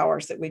 mobile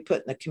showers that we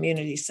put in the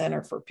community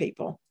center for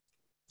people.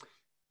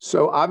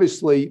 So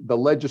obviously the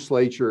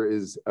legislature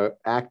is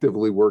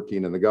actively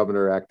working, and the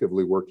governor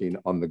actively working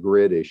on the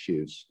grid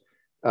issues.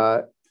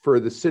 For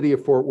the city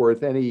of Fort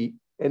Worth, any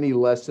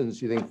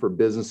lessons you think for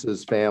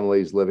businesses,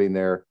 families living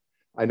there?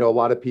 I know a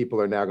lot of people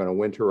are now going to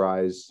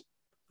winterize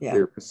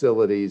their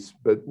facilities,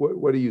 but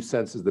what do you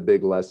sense as the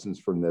big lessons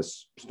from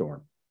this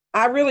storm?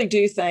 I really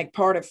do think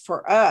part of,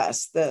 for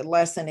us, the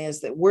lesson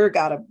is that we're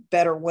got to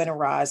better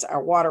winterize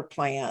our water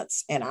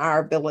plants and our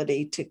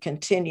ability to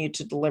continue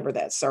to deliver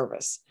that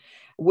service.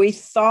 We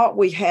thought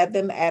we had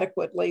them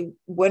adequately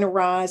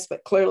winterized,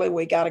 but clearly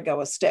we got to go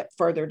a step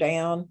further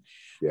down.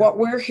 Yeah. What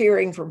we're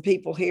hearing from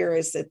people here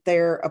is that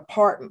their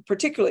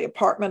particularly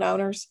apartment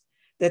owners,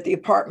 that the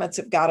apartments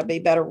have got to be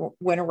better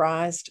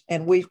winterized,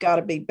 and we've got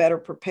to be better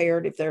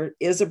prepared if there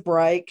is a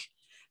break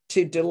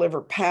to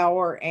deliver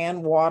power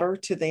and water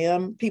to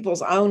them,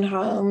 people's own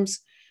homes.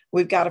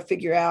 We've got to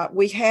figure out,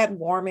 we had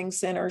warming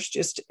centers,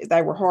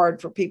 they were hard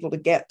for people to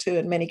get to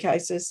in many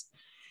cases.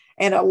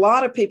 And a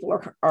lot of people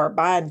are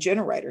buying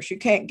generators. You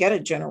can't get a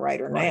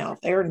generator now.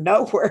 They're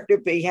nowhere to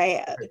be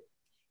had.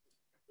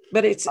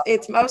 But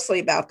it's mostly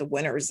about the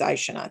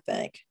winterization, I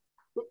think.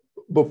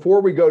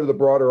 Before we go to the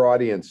broader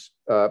audience,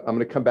 I'm going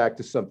to come back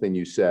to something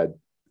you said.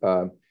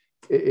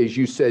 As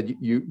you said,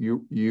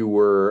 you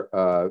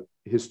were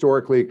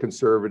historically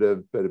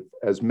conservative, but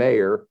as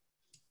mayor,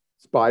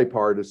 it's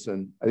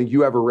bipartisan. I think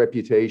you have a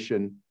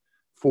reputation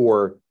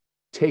for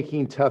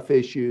taking tough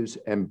issues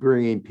and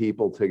bringing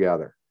people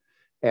together.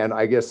 And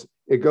I guess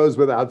it goes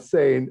without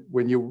saying,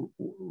 when you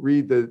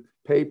read the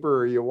paper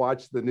or you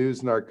watch the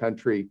news in our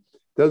country,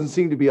 doesn't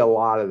seem to be a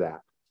lot of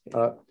that.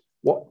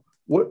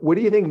 What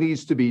do you think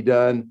needs to be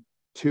done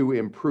to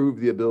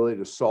improve the ability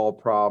to solve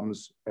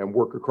problems and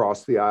work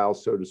across the aisle,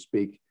 so to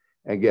speak,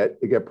 and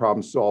get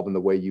problems solved in the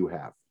way you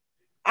have?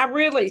 I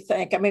really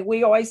think,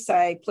 we always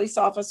say police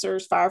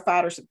officers,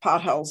 firefighters, and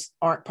potholes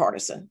aren't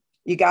partisan.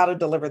 You got to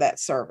deliver that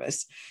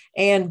service.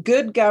 And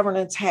good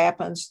governance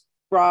happens,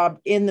 Rob,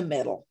 in the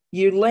middle.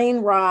 You lean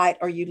right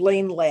or you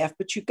lean left,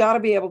 but you've got to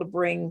be able to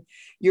bring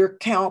your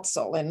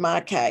counsel, in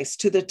my case,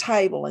 to the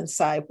table and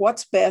say,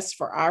 what's best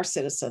for our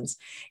citizens?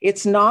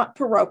 It's not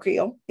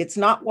parochial. It's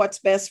not what's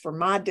best for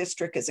my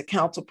district as a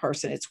council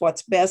person. It's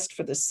what's best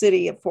for the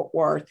city of Fort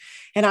Worth.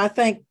 And I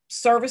think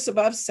service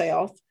above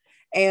self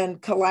and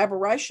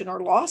collaboration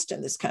are lost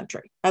in this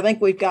country. I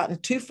think we've gotten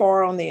too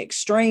far on the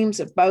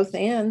extremes of both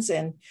ends.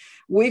 And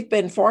we've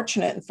been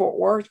fortunate in Fort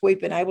Worth.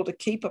 We've been able to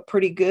keep a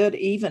pretty good,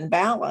 even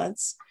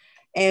balance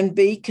and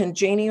be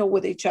congenial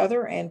with each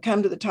other and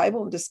come to the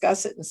table and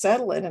discuss it and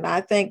settle it. And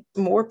I think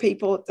more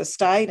people at the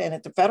state and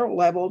at the federal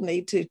level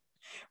need to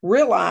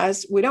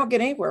realize we don't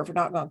get anywhere if we're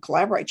not going to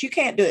collaborate. You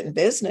can't do it in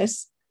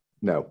business.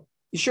 No.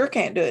 You sure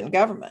can't do it in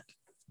government.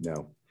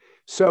 No.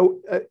 So,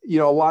 a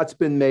lot's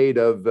been made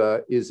of,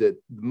 is it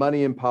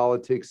money in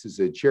politics? Is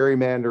it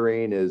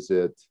gerrymandering? Is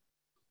it,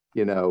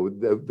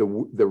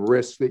 the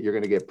risk that you're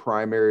going to get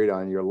primaried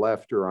on your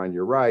left or on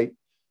your right?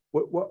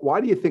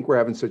 Why do you think we're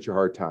having such a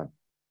hard time?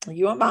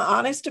 You want my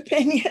honest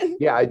opinion?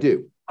 Yeah, I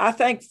do. I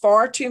think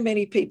far too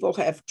many people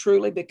have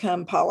truly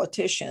become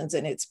politicians,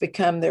 and it's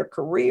become their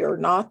career,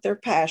 not their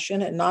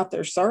passion and not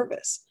their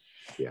service.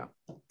 Yeah.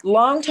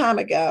 Long time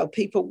ago,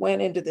 people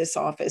went into this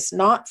office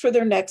not for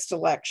their next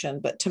election,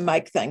 but to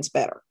make things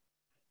better,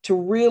 to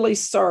really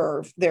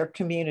serve their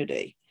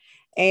community.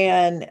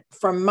 And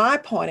from my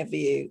point of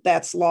view,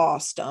 that's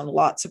lost on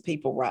lots of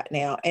people right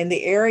now. And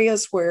the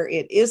areas where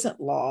it isn't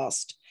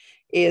lost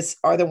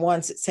are the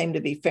ones that seem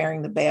to be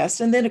faring the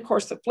best. And then, of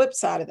course, the flip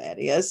side of that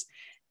is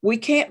we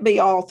can't be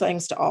all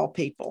things to all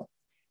people.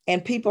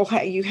 And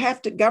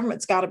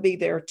government's got to be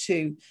there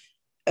to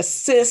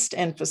assist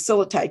and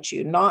facilitate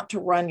you, not to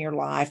run your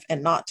life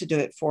and not to do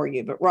it for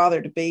you, but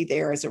rather to be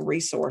there as a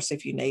resource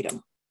if you need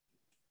them.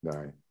 All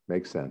right.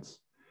 Makes sense.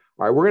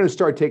 All right. We're going to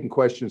start taking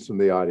questions from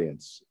the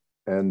audience.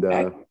 And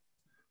let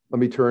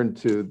me turn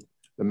to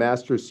the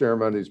Master of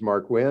Ceremonies,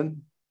 Mark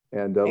Wynn,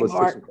 and let's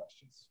take some questions.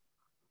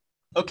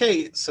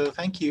 Okay, so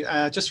thank you.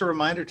 Just a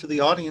reminder to the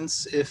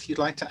audience, if you'd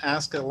like to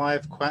ask a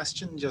live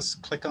question,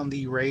 just click on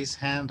the raise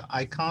hand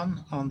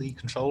icon on the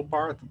control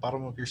bar at the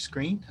bottom of your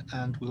screen,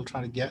 and we'll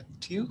try to get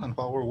to you. And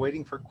while we're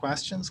waiting for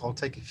questions, I'll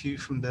take a few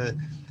from the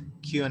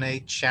Q&A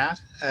chat.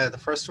 The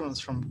first one is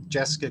from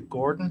Jessica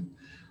Gordon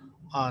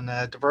on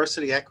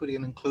diversity, equity,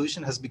 and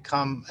inclusion has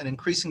become an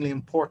increasingly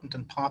important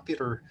and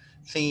popular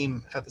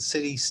theme at the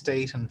city,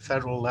 state, and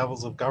federal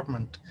levels of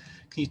government.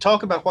 Can you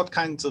talk about what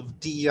kinds of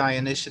DEI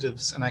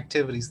initiatives and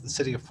activities the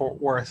city of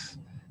Fort Worth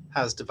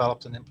has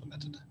developed and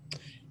implemented?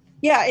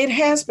 Yeah, it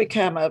has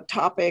become a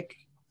topic.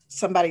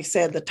 Somebody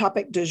said the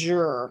topic du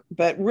jour,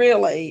 but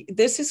really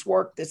this is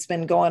work that's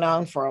been going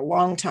on for a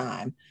long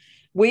time.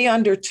 We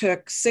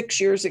undertook 6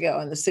 years ago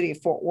in the city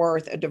of Fort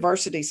Worth a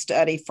diversity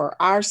study for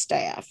our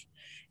staff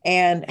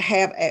and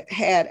have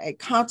had a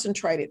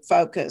concentrated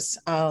focus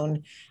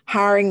on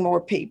hiring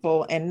more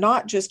people, and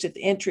not just at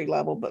the entry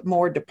level, but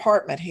more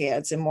department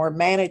heads and more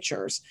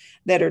managers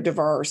that are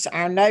diverse.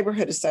 Our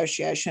neighborhood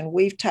association,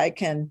 we've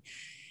taken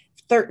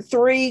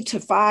 $3 to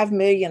 $5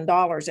 million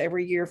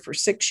every year for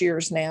 6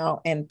 years now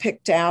and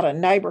picked out a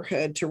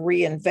neighborhood to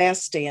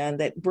reinvest in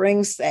that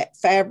brings that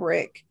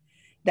fabric,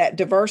 that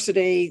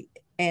diversity,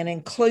 and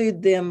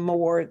include them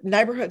more,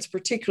 neighborhoods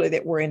particularly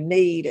that were in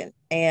need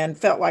and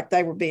felt like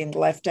they were being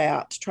left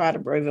out, to try to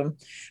move them.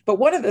 But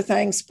one of the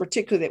things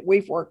particularly that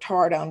we've worked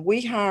hard on,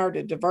 we hired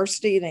a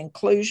diversity and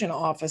inclusion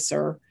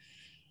officer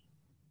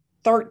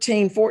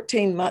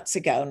 14 months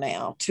ago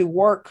now to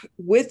work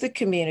with the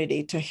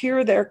community, to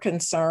hear their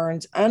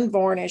concerns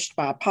unvarnished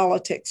by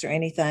politics or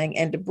anything,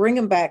 and to bring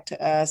them back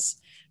to us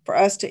for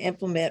us to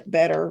implement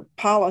better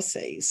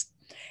policies.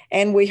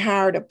 And we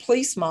hired a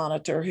police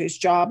monitor whose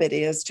job it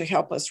is to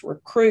help us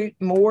recruit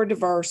more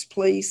diverse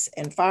police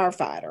and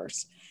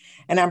firefighters.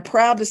 And I'm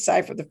proud to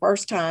say for the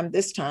first time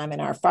this time in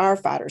our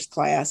firefighters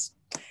class,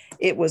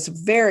 it was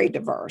very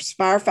diverse.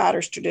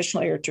 Firefighters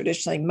are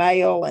traditionally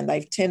male, and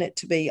they've tended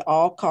to be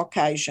all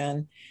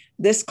Caucasian.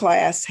 This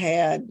class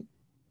had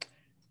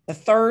a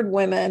third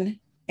women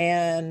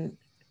and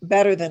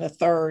better than a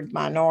third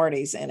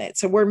minorities in it.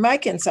 So we're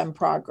making some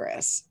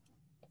progress.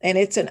 And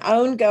it's an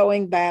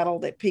ongoing battle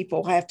that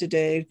people have to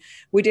do.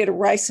 We did a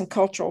race and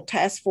cultural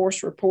task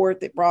force report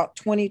that brought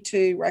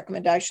 22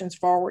 recommendations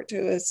forward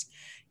to us.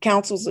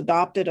 Council's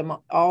adopted them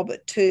all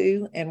but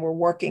 2, and we're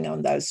working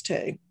on those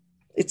 2.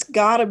 It's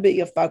got to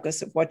be a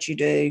focus of what you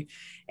do.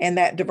 And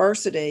that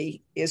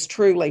diversity is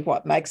truly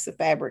what makes the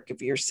fabric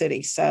of your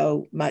city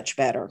so much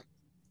better.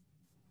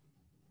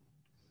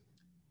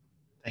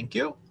 Thank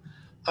you.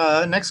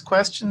 Next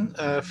question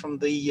from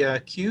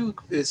the queue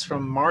is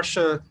from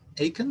Marcia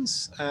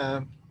Akins.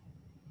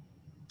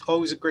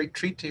 Always a great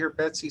treat to hear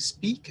Betsy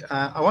speak.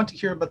 I want to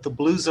hear about the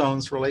Blue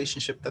Zones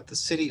relationship that the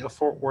city of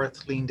Fort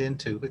Worth leaned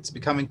into. It's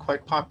becoming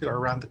quite popular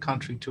around the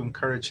country to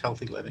encourage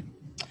healthy living.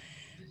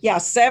 Yeah,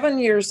 7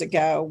 years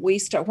ago,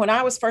 when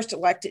I was first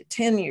elected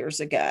 10 years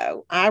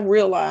ago, I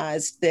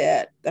realized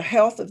that the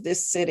health of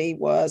this city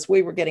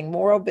we were getting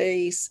more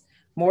obese,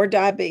 more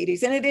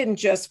diabetes, and it isn't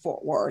just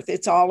Fort Worth,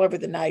 it's all over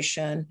the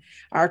nation.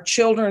 Our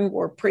children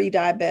were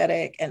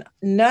pre-diabetic, and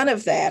none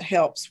of that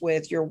helps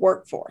with your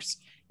workforce.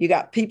 You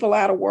got people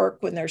out of work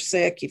when they're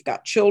sick. You've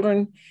got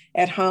children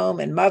at home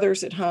and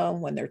mothers at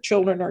home when their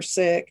children are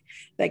sick.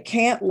 They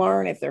can't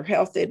learn if their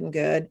health isn't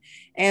good.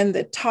 And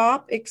the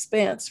top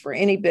expense for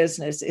any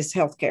business is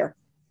healthcare.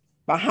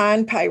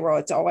 Behind payroll,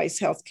 it's always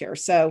healthcare.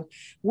 So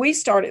we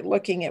started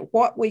looking at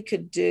what we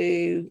could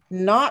do,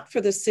 not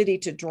for the city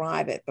to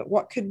drive it, but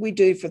what could we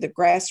do for the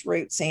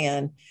grassroots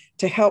end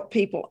to help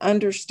people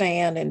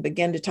understand and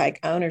begin to take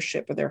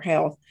ownership of their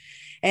health.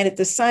 And at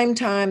the same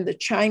time, the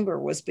chamber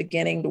was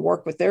beginning to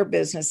work with their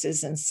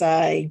businesses and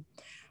say,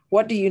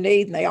 what do you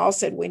need? And they all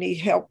said, we need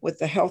help with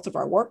the health of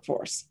our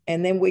workforce.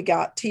 And then we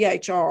got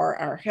THR,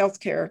 our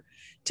healthcare,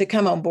 to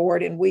come on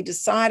board. And we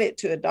decided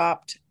to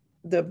adopt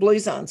the Blue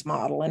Zones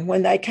model. And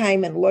when they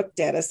came and looked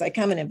at us, they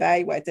come and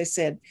evaluate, they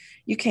said,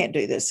 you can't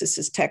do this. This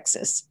is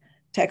Texas.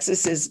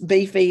 Texas is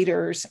beef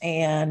eaters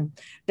and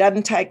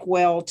doesn't take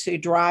well to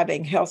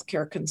driving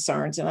healthcare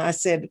concerns. And I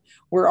said,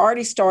 we're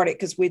already started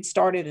because we'd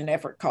started an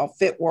effort called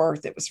Fit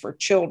Worth. It was for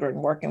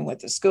children working with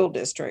the school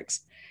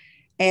districts.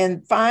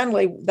 And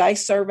finally, they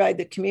surveyed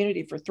the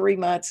community for 3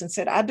 months and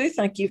said, I do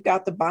think you've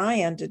got the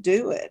buy-in to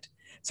do it.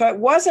 So it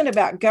wasn't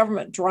about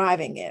government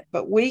driving it,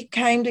 but we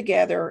came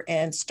together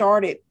and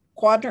started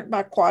quadrant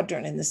by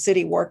quadrant in the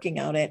city working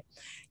on it.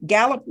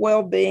 Gallup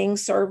Wellbeing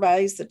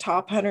surveys the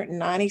top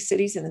 190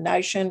 cities in the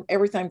nation,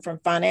 everything from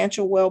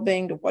financial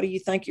well-being to what do you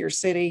think of your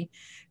city,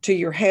 to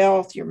your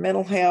health, your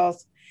mental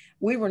health.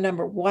 We were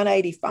number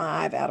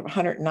 185 out of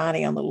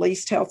 190 on the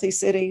least healthy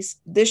cities.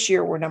 This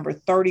year, we're number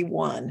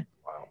 31.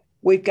 Wow.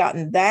 We've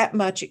gotten that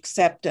much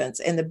acceptance,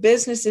 and the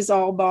business is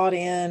all bought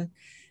in.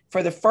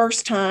 For the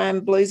first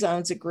time, Blue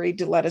Zones agreed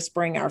to let us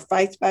bring our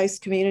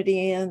faith-based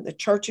community in. The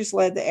churches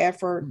led the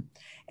effort,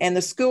 and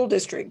the school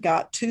district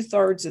got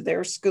 2/3 of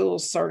their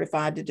schools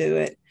certified to do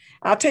it.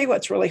 I'll tell you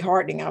what's really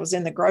heartening. I was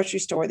in the grocery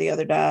store the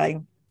other day,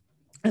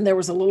 and there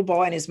was a little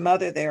boy and his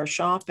mother there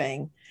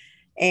shopping.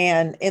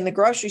 And in the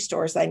grocery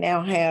stores, they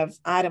now have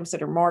items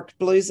that are marked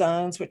Blue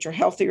Zones, which are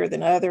healthier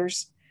than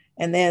others,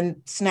 and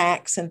then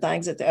snacks and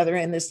things at the other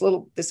end.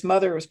 This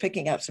mother was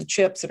picking up some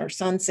chips, and her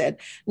son said,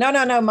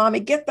 no,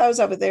 Mommy, get those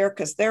over there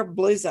because they're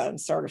Blue Zone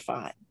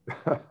certified.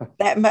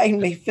 That made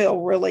me feel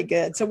really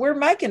good. So we're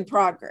making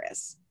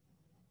progress.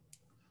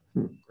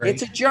 Great.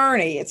 It's a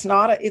journey. It's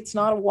not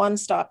a one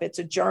stop. It's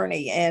a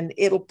journey, and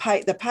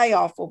the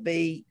payoff will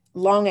be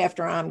long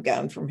after I'm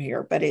gone from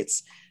here, but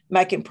it's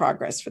making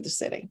progress for the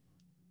city.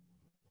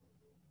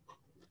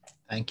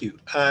 Thank you.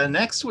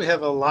 Next, we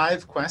have a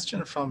live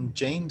question from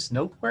James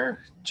Noteware.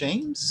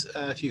 James,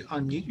 if you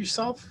unmute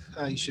yourself,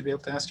 you should be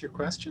able to ask your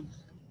question.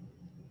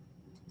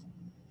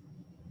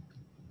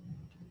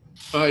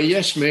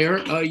 Yes,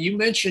 Mayor. You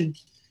mentioned,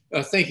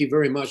 thank you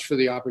very much for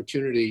the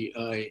opportunity.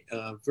 I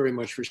very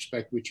much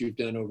respect what you've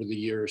done over the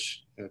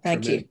years.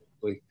 Thank you.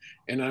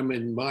 And I'm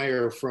in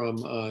Meyer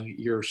from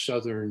your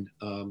southern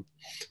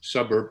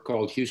suburb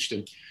called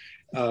Houston.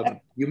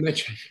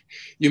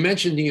 You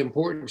mentioned the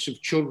importance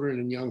of children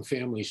and young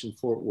families in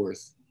Fort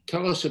Worth.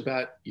 Tell us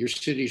about your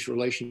city's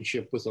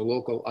relationship with the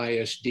local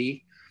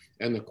ISD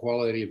and the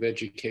quality of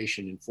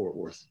education in Fort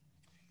Worth.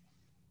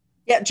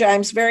 Yeah,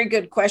 James, very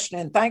good question.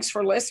 And thanks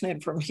for listening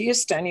from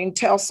Houston. You can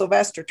tell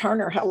Sylvester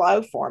Turner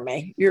hello for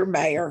me, your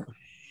mayor.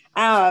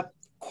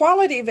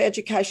 Quality of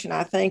education,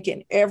 I think,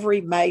 in every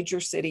major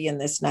city in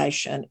this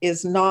nation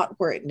is not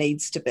where it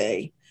needs to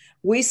be.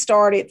 We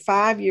started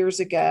 5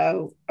 years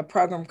ago a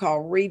program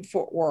called Read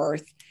Fort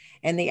Worth,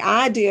 and the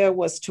idea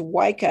was to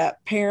wake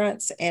up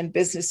parents and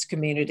business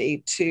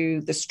community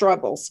to the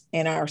struggles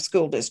in our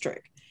school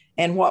district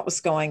and what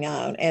was going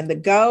on. And the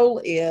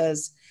goal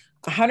is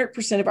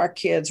 100% of our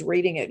kids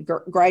reading at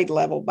grade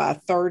level by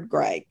third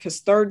grade, because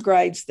third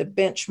grade's the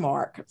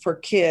benchmark for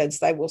kids.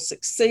 They will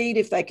succeed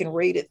if they can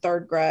read at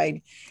third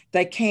grade.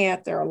 They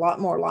can't, they're a lot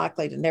more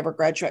likely to never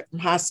graduate from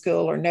high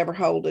school or never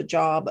hold a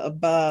job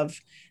above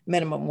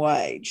minimum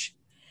wage.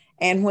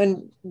 And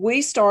when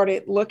we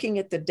started looking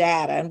at the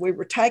data, and we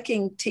were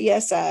taking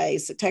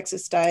TSA's, the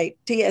Texas State,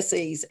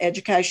 TSE's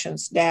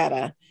education's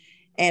data,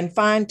 and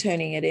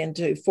fine-tuning it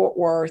into Fort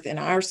Worth and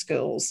our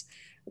schools,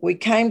 we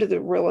came to the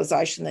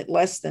realization that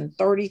less than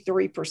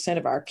 33%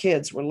 of our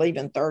kids were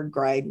leaving third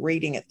grade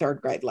reading at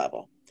third grade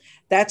level.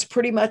 That's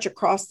pretty much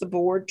across the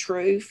board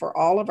true for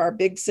all of our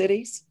big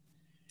cities.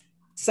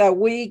 So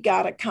we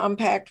got a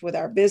compact with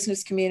our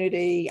business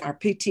community, our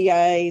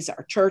PTAs,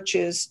 our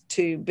churches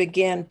to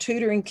begin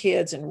tutoring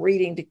kids and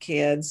reading to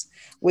kids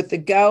with the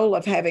goal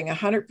of having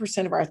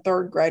 100% of our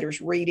third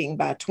graders reading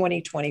by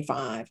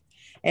 2025.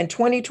 And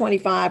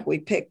 2025 we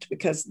picked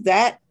because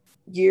that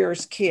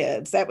year's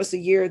kids, that was the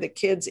year that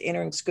kids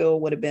entering school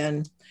would have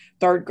been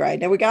third grade.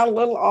 Now we got a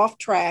little off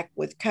track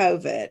with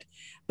COVID,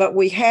 but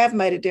we have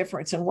made a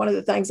difference. And one of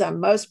the things I'm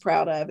most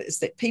proud of is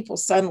that people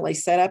suddenly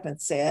sat up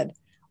and said,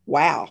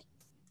 wow,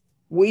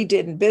 we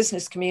did in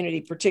business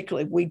community,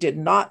 particularly, we did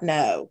not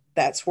know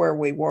that's where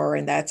we were,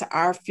 and that's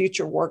our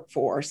future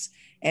workforce,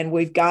 and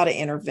we've got to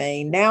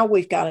intervene. Now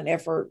we've got an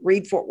effort.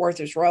 Read Fort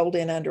Worth is rolled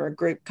in under a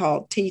group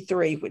called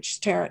T3, which is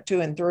Tarrant 2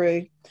 and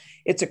Through.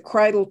 It's a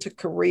cradle to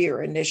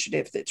career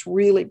initiative that's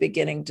really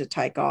beginning to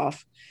take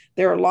off.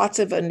 There are lots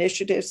of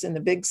initiatives in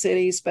the big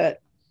cities, but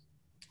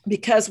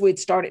because we'd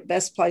started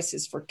Best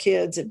Places for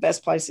Kids and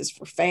Best Places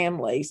for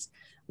Families,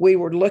 we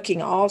were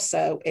looking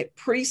also at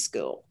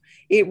preschool.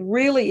 It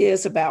really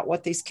is about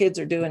what these kids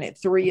are doing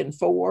at 3 and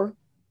 4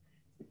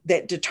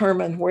 that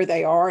determine where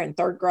they are in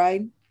third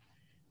grade.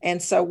 And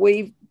so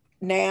we've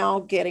now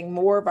getting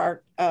more of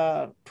our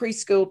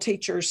preschool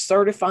teachers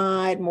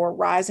certified, more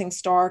Rising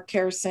Star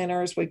Care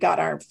Centers. We've got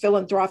our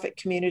philanthropic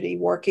community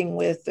working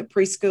with the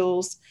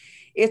preschools.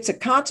 It's a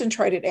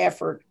concentrated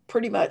effort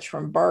pretty much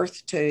from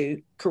birth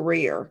to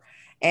career.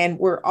 And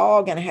we're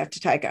all going to have to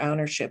take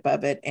ownership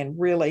of it and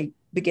really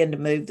begin to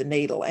move the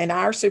needle. And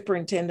our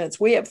superintendents,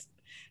 we have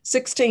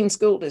 16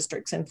 school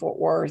districts in Fort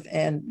Worth,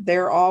 and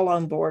they're all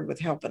on board with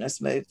helping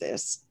us move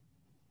this.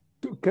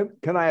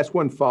 Can I ask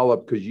one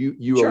follow-up? Because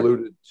you Sure.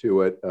 alluded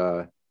to it.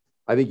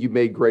 I think you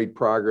made great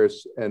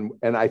progress, and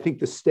I think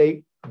the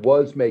state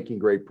was making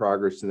great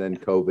progress, and then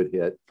COVID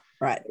hit.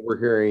 Right. We're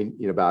hearing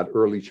about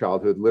early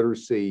childhood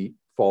literacy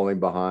falling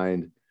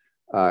behind,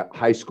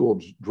 high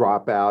school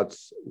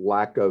dropouts,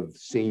 lack of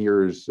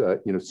seniors,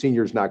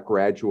 seniors not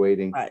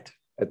graduating Right.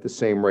 at the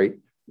same rate.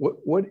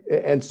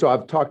 And so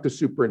I've talked to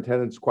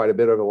superintendents quite a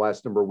bit over the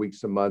last number of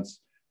weeks and months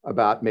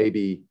about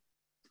maybe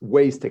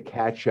ways to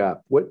catch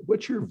up.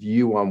 What's your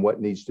view on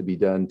what needs to be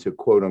done to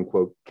quote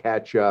unquote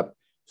catch up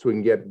so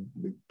we can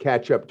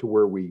catch up to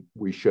where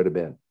we should have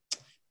been?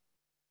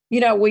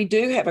 We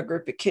do have a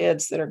group of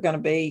kids that are going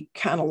to be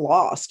kind of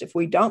lost if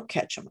we don't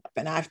catch them up.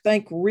 And I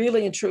think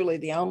really and truly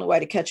the only way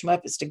to catch them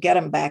up is to get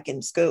them back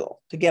in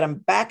school, to get them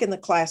back in the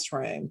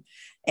classroom.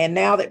 And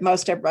now that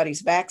most everybody's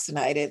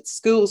vaccinated,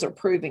 schools are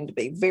proving to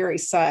be very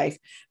safe.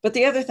 But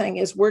the other thing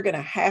is we're going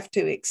to have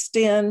to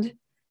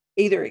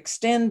either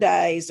extend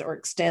days or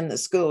extend the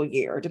school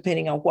year,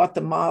 depending on what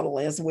the model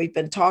is. And we've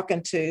been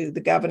talking to the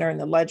governor and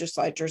the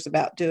legislatures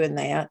about doing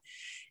that.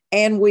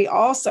 And we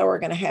also are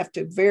going to have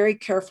to very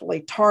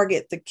carefully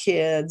target the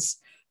kids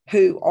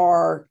who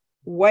are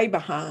way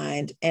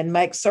behind and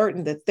make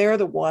certain that they're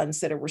the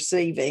ones that are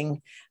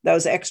receiving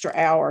those extra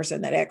hours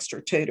and that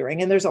extra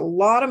tutoring. And there's a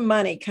lot of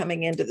money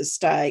coming into the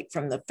state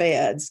from the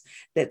feds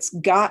that's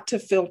got to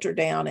filter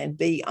down and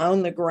be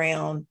on the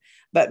ground,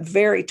 but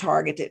very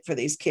targeted for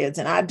these kids.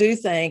 And I do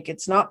think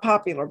it's not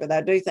popular, but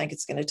I do think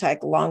it's going to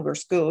take a longer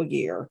school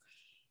year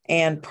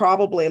and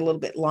probably a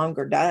little bit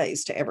longer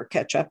days to ever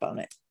catch up on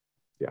it.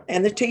 Yeah.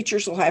 And the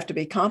teachers will have to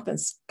be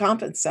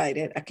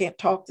compensated. I can't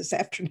talk this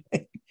afternoon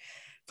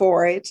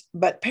for it,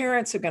 but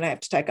parents are going to have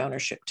to take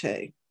ownership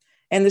too.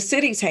 And the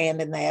city's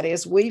hand in that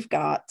is we've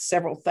got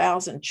several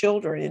thousand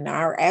children in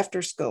our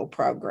after-school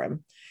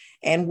program.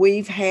 And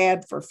we've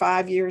had for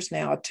 5 years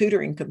now a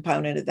tutoring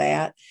component of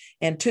that.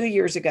 And 2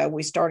 years ago,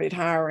 we started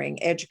hiring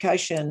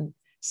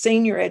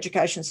senior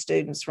education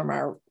students from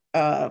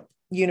our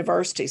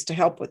universities to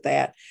help with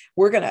that.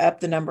 We're going to up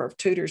the number of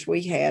tutors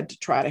we had to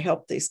try to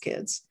help these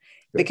kids.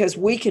 Because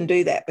we can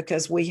do that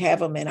because we have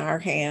them in our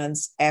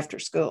hands after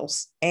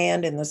schools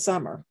and in the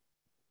summer.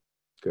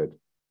 Good.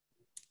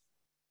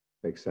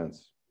 Makes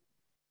sense.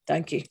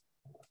 Thank you.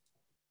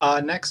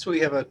 Next, we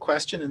have a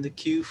question in the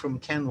queue from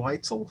Ken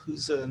Weitzel,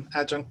 who's an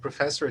adjunct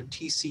professor at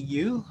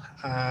TCU,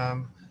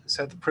 who's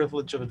had the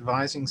privilege of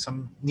advising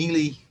some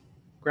Neely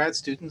grad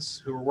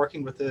students who were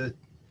working with the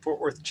Fort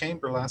Worth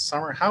Chamber last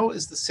summer. How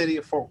is the city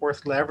of Fort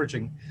Worth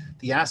leveraging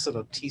the asset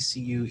of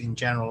TCU in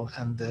general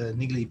and the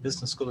Neely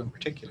Business School in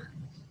particular?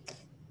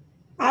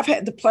 I've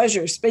had the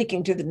pleasure of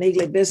speaking to the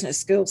Neely Business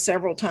School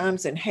several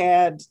times and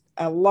had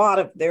a lot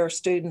of their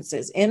students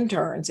as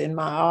interns in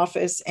my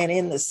office and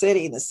in the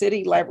city. The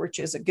city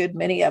leverages a good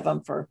many of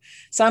them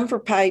some for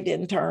paid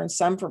interns,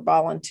 some for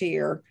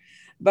volunteer.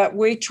 But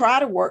we try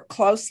to work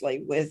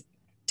closely with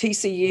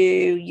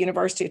TCU,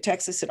 University of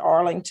Texas at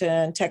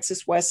Arlington,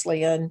 Texas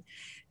Wesleyan,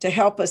 to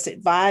help us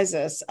advise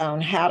us on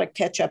how to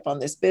catch up on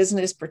this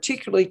business,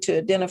 particularly to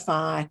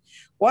identify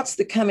what's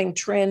the coming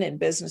trend in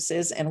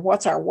businesses and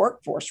what's our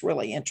workforce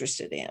really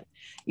interested in.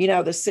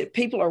 The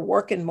people are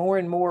working more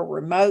and more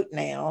remote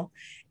now,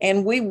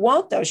 and we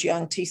want those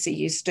young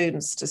TCU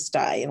students to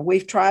stay. And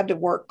we've tried to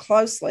work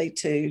closely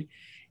to,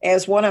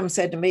 as one of them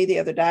said to me the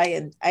other day,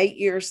 in 8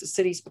 years, the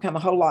city's become a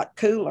whole lot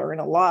cooler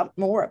and a lot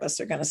more of us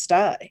are going to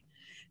stay.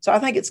 So I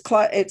think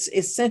it's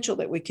essential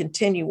that we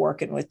continue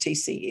working with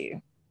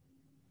TCU.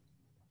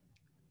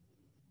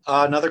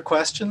 Another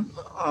question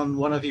on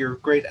one of your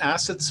great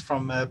assets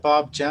from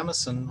Bob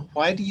Jamison.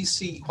 Why did you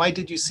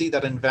see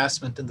that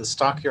investment in the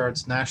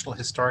Stockyards National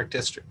Historic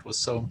District was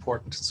so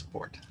important to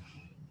support?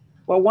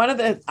 Well, one of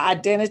the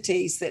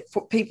identities that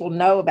people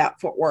know about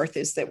Fort Worth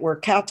is that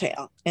we're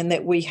Cowtown and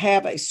that we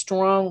have a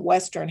strong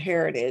Western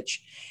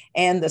heritage.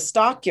 And the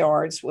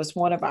Stockyards was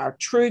one of our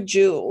true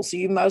jewels.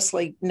 You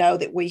mostly know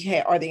that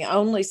we are the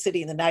only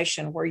city in the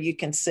nation where you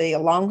can see a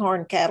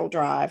Longhorn cattle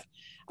drive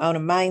on a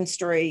main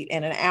street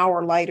and an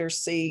hour later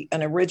see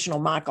an original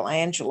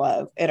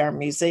Michelangelo at our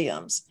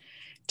museums.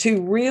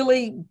 To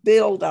really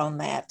build on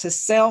that, to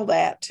sell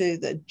that to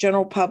the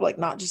general public,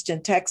 not just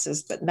in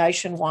Texas, but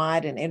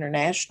nationwide and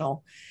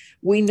international,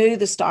 we knew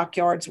the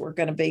Stockyards were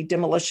going to be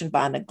demolition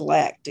by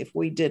neglect if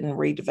we didn't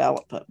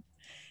redevelop them.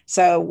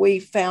 So we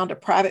found a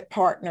private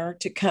partner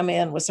to come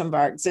in with some of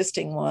our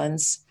existing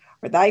ones,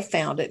 or they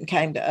found it and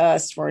came to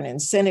us for an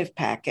incentive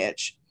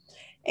package.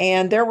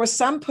 And there was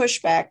some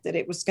pushback that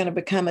it was going to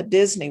become a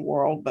Disney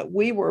World, but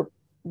we were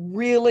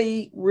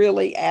really,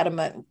 really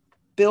adamant,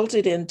 built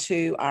it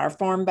into our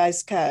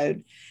farm-based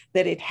code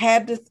that it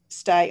had to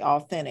stay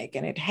authentic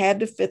and it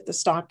had to fit the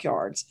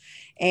Stockyards.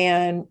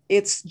 And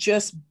it's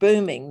just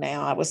booming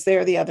now. I was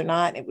there the other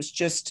night. It was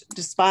just,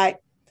 despite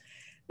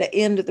the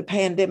end of the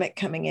pandemic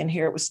coming in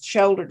here, it was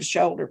shoulder to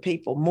shoulder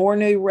people, more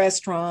new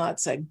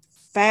restaurants, a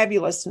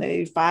fabulous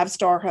new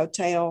 5-star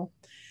hotel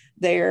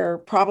They're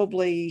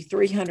probably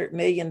 $300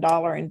 million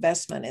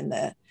investment in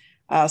the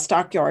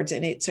stockyards,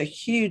 and it's a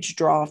huge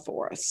draw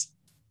for us.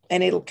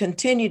 And it'll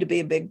continue to be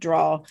a big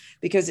draw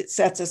because it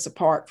sets us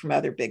apart from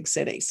other big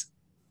cities.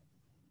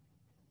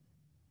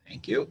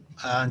 Thank you.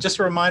 Just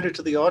a reminder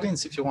to the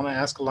audience, if you want to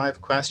ask a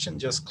live question,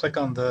 just click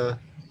on the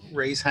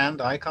raise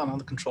hand icon on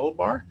the control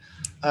bar.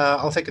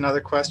 I'll take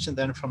another question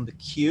then from the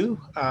queue.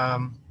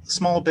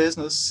 Small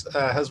business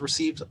has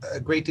received a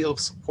great deal of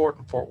support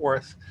in Fort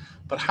Worth,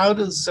 but how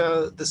does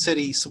the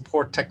city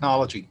support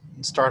technology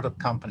and startup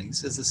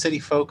companies? Is the city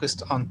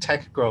focused on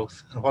tech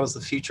growth, and what is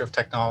the future of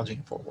technology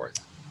in Fort Worth?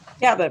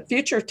 Yeah, the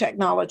future of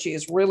technology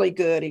is really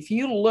good. If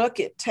you look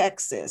at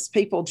Texas,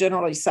 people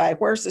generally say,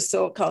 where's the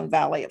Silicon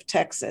Valley of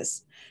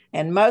Texas?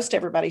 And most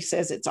everybody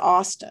says it's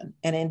Austin.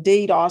 And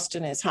indeed,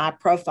 Austin is high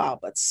profile,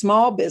 but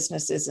small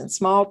businesses and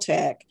small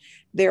tech,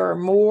 there are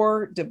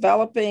more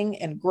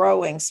developing and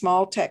growing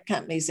small tech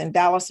companies in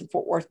Dallas and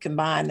Fort Worth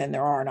combined than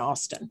there are in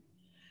Austin.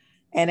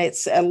 And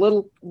it's a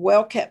little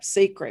well-kept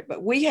secret,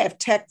 but we have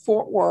Tech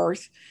Fort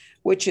Worth,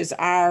 which is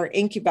our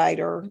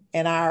incubator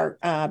and our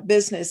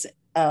business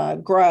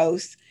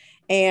growth.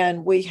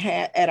 And we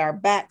had at our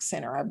BAC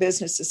Center, our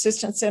Business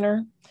Assistance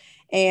Center,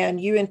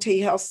 and UNT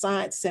Health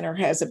Science Center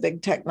has a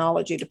big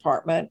technology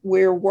department.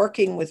 We're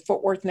working with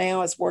Fort Worth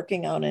now is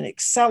working on an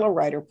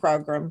accelerator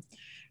program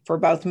for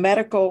both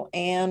medical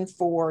and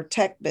for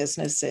tech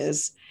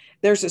businesses.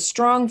 There's a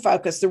strong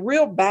focus. The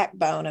real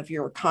backbone of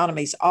your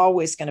economy is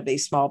always going to be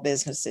small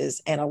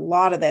businesses, and a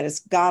lot of that has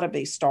got to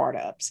be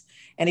startups.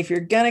 And if you're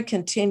going to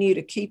continue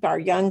to keep our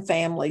young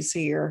families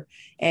here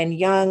and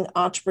young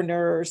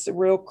entrepreneurs, the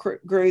real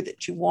crew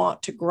that you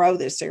want to grow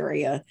this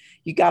area,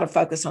 you got to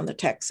focus on the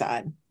tech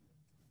side.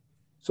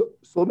 So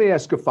let me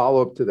ask a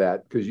follow-up to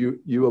that, because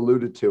you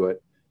alluded to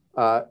it.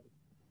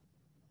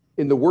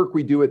 In the work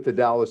we do at the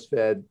Dallas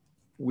Fed,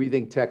 we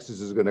think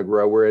Texas is going to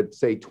grow. We're at,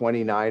 say,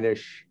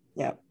 29-ish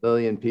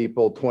million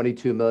people,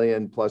 22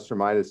 million plus or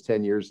minus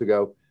 10 years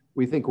ago.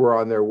 We think we're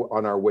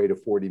on our way to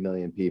 40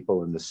 million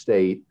people in the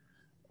state.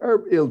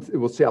 Or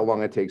we'll see how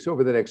long it takes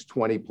over the next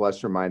 20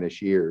 plus or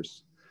minus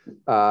years.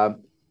 It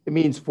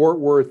means Fort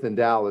Worth and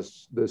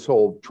Dallas, this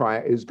whole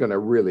is going to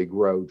really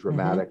grow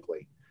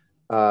dramatically.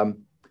 Mm-hmm.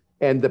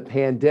 And the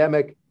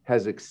pandemic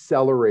has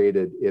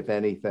accelerated, if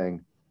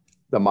anything,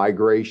 the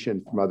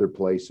migration from other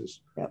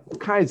places. Yep. What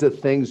kinds of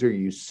things are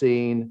you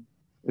seeing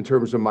in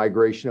terms of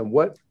migration, and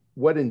what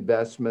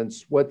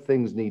investments, what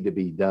things need to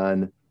be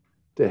done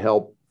to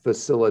help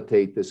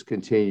facilitate this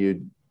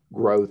continued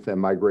growth and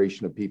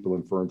migration of people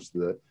and firms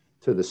to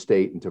the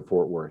state and to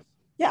Fort Worth?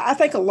 Yeah, I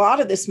think a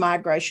lot of this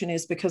migration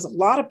is because a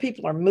lot of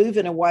people are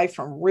moving away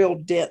from real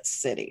dense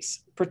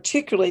cities,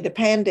 particularly the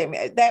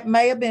pandemic. That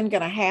may have been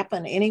going to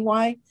happen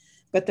anyway,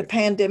 but the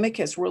pandemic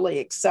has really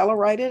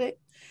accelerated it.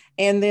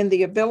 And then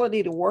the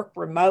ability to work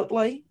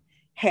remotely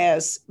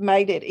has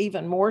made it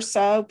even more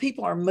so.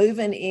 People are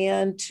moving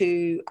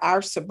into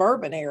our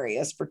suburban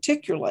areas,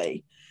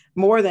 particularly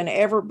more than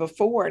ever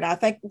before. And I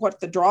think part of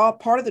the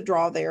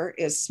draw there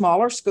is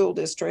smaller school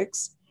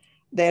districts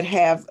that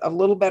have a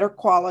little better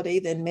quality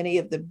than many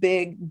of the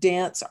big,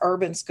 dense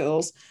urban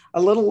schools,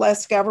 a little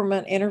less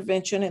government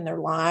intervention in their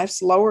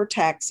lives, lower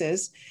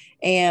taxes,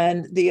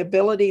 and the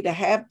ability to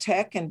have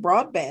tech and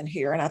broadband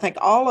here. And I think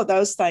all of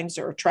those things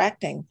are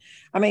attracting.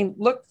 I mean,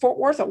 look, Fort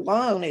Worth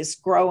alone is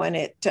growing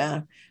at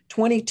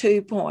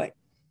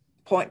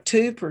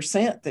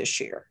 22.2% this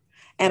year.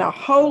 And a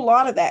whole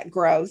lot of that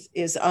growth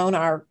is on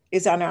our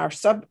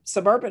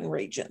suburban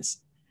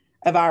regions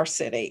of our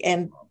city.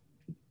 And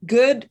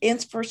good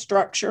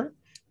infrastructure,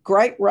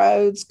 great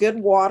roads, good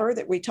water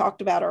that we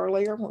talked about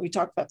earlier when we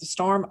talked about the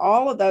storm,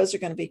 all of those are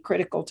going to be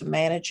critical to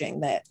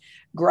managing that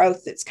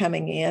growth that's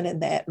coming in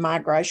and that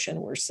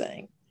migration we're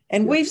seeing.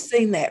 And we've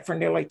seen that for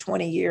nearly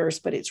 20 years,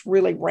 but it's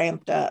really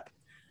ramped up.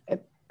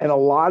 And a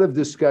lot of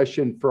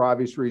discussion, for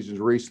obvious reasons,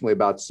 recently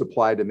about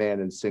supply demand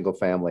in single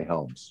family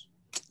homes.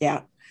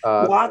 Yeah.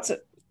 What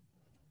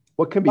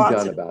can be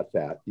done about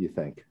that, do you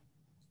think?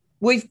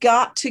 We've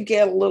got to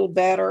get a little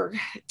better.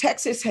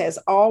 Texas has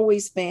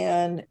always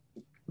been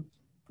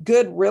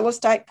good real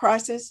estate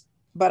prices,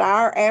 but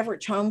our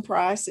average home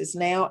price is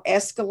now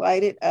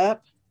escalated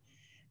up.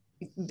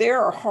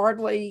 There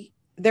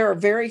are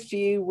very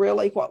few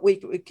really what we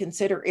would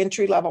consider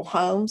entry-level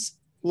homes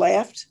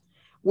left.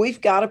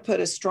 We've got to put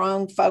a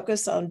strong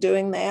focus on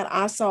doing that.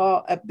 I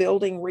saw a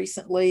building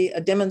recently,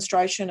 a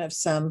demonstration of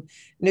some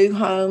new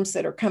homes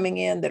that are coming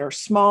in that are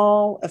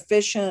small,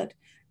 efficient,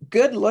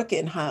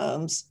 good-looking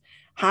homes,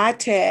 high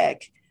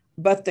tech,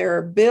 but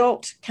they're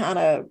built kind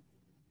of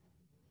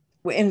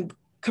in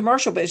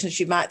commercial business,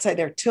 you might say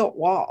they're tilt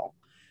wall,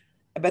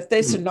 but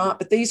these are not,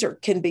 but these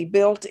can be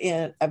built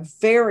in a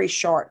very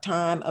short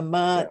time, a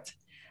month,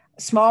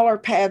 smaller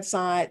pad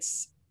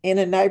sites in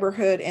a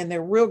neighborhood, and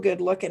they're real good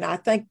looking. I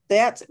think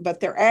but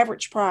their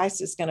average price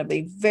is going to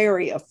be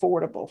very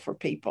affordable for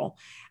people.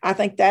 I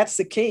think that's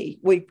the key.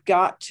 We've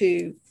got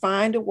to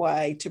find a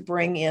way to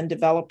bring in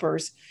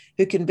developers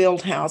who can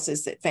build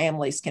houses that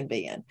families can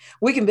be in.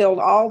 We can build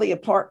all the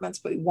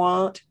apartments we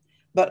want,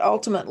 but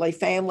ultimately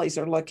families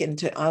are looking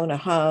to own a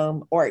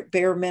home, or at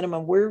bare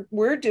minimum,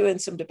 we're doing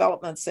some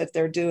developments that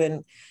they're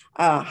doing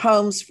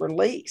homes for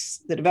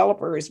lease. The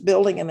developer is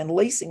building them and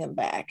leasing them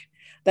back.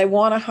 They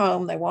want a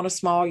home, they want a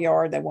small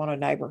yard, they want a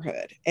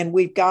neighborhood. And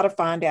we've got to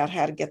find out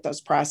how to get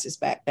those prices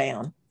back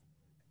down.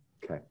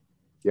 Okay.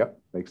 Yep.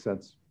 Makes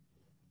sense.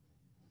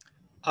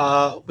 We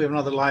have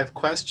another live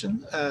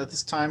question,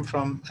 this time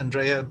from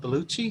Andrea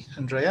Bellucci.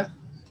 Andrea,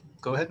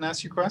 go ahead and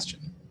ask your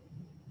question.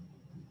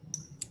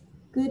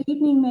 Good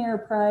evening, Mayor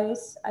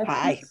Price.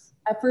 Hi.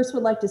 I first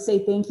would like to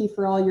say thank you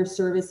for all your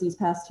service these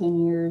past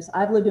 10 years.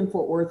 I've lived in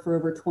Fort Worth for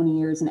over 20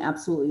 years and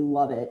absolutely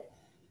love it.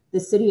 The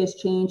city has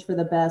changed for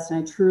the best,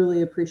 and I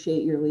truly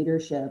appreciate your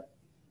leadership.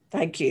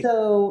 Thank you.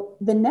 So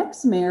the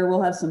next mayor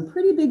will have some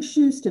pretty big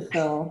shoes to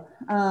fill.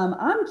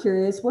 I'm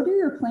curious, what are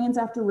your plans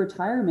after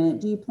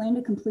retirement? Do you plan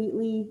to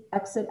completely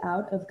exit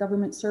out of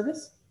government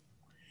service?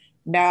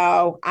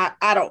 No,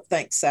 I don't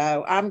think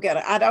so.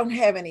 I don't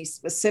have any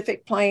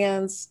specific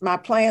plans. My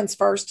plans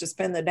first to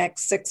spend the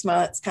next 6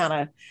 months kind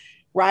of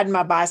riding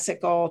my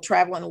bicycle,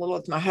 traveling a little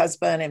with my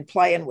husband, and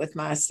playing with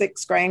my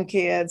 6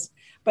 grandkids.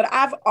 But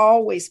I've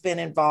always been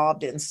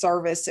involved in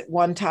service at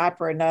one type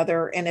or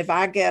another. And if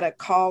I get a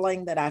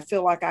calling that I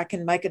feel like I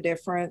can make a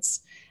difference,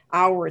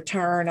 I'll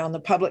return on the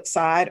public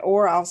side,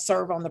 or I'll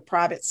serve on the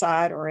private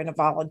side or in a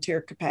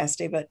volunteer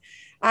capacity. But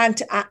I'm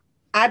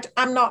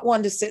not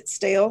one to sit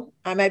still.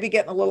 I may be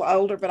getting a little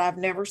older, but I've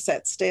never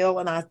sat still.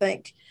 And I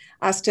think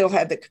I still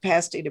have the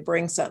capacity to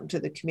bring something to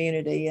the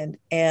community.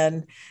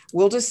 And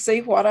we'll just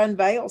see what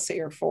unveils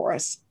here for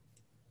us.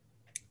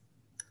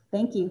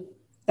 Thank you.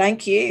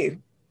 Thank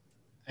you.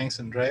 Thanks,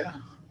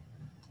 Andrea.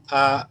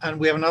 And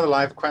we have another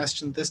live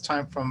question, this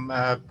time from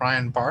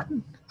Brian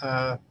Barton.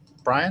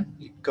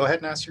 Brian, go ahead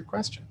and ask your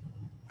question.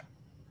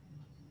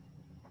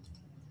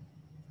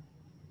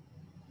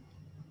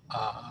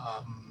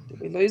 Did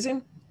we lose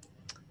him?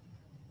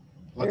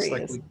 Looks There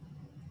he like is.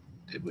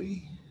 did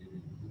we?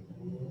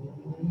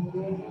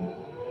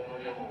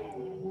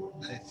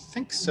 I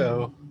think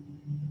so.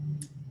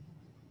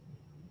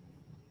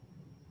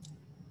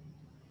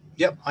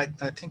 Yep, I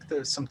think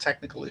there's some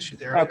technical issue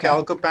there. Okay,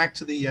 I'll go back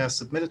to the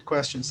submitted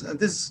questions.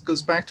 This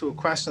goes back to a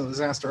question that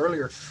was asked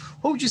earlier.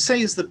 What would you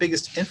say is the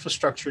biggest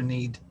infrastructure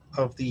need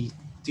of the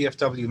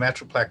DFW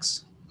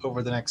Metroplex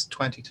over the next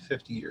 20 to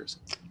 50 years?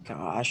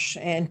 Gosh,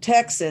 in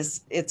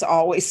Texas, it's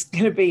always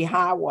going to be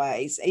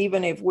highways,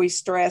 even if we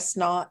stress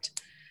not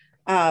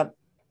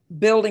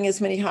building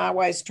as many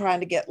highways, trying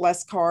to get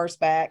less cars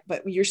back,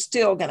 but you're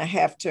still going to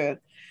have to.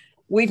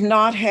 We've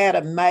not had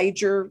a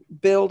major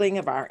building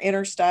of our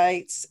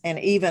interstates and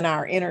even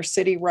our inner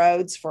city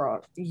roads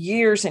for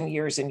years and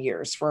years and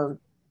years, for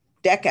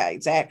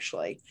decades,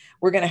 actually.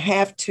 We're going to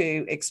have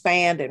to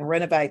expand and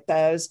renovate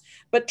those.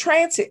 But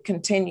transit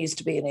continues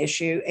to be an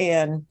issue,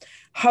 and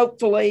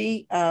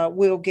hopefully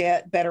we'll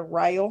get better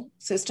rail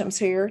systems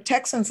here.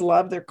 Texans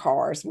love their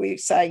cars. We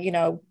say,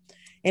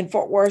 in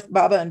Fort Worth,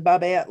 Bubba and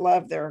Bubette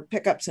love their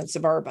pickups and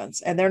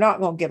Suburbans, and they're not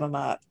going to give them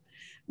up.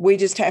 We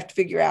just have to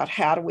figure out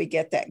how do we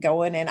get that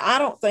going. And I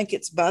don't think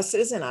it's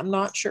buses, and I'm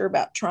not sure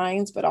about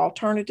trains, but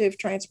alternative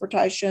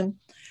transportation,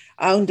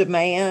 on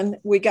demand.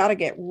 We got to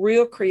get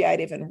real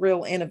creative and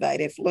real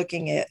innovative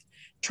looking at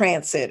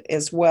transit,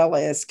 as well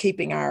as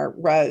keeping our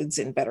roads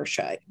in better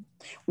shape.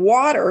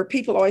 Water,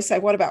 people always say,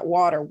 what about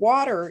water?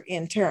 Water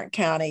in Tarrant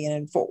County and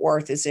in Fort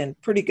Worth is in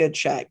pretty good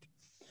shape.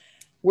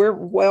 We're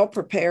well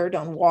prepared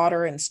on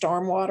water and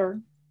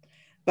stormwater.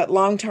 But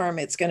long-term,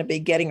 it's going to be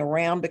getting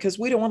around, because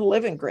we don't want to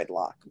live in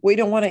gridlock. We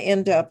don't want to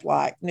end up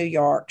like New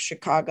York,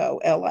 Chicago,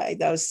 LA,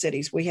 those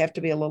cities. We have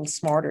to be a little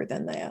smarter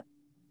than that.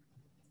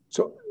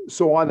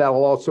 So on that,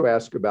 I'll also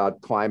ask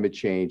about climate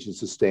change and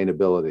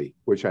sustainability,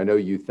 which I know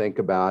you think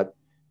about,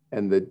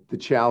 and the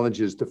challenge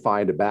is to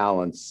find a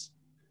balance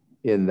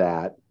in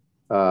that.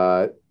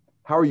 How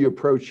are you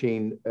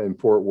approaching in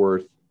Fort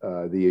Worth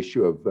the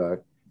issue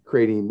of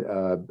creating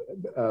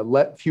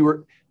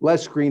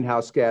less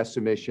greenhouse gas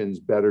emissions,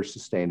 better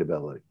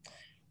sustainability?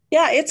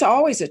 Yeah, it's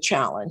always a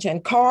challenge,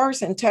 and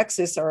cars in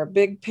Texas are a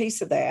big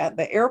piece of that.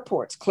 The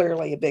airport's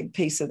clearly a big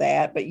piece of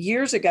that. But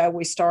years ago,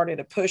 we started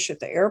a push at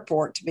the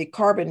airport to be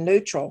carbon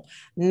neutral,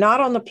 not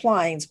on the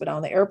planes, but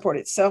on the airport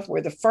itself.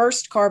 We're the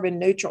first carbon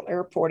neutral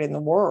airport in the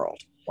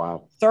world.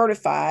 Wow.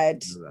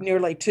 Certified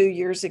nearly 2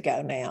 years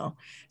ago now.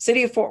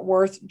 City of Fort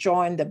Worth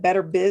joined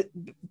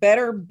the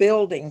Better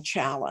Building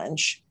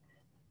Challenge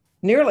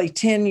nearly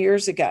 10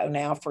 years ago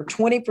now, for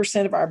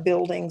 20% of our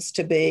buildings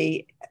to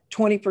be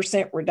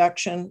 20%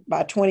 reduction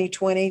by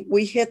 2020.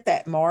 We hit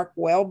that mark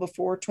well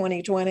before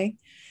 2020.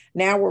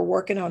 Now we're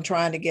working on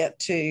trying to get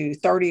to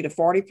 30 to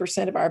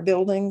 40% of our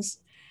buildings.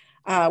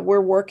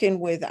 We're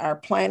working with our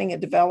planning and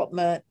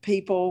development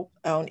people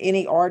on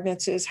any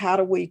ordinances. How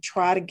do we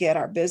try to get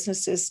our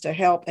businesses to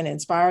help and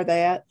inspire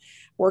that?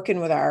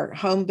 Working with our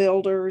home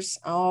builders.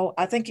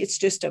 I think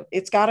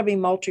it's got to be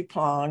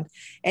multi-pronged,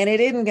 and it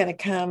isn't going to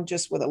come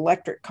just with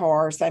electric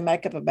cars. They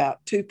make up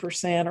about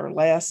 2% or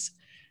less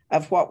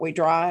of what we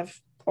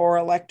drive, or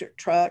electric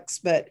trucks,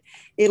 but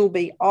it'll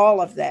be all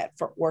of that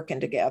for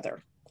working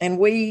together. And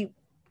we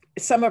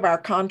some of our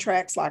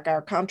contracts, like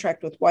our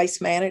contract with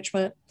Waste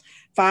Management,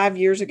 5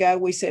 years ago,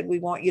 we said we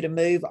want you to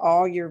move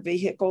all your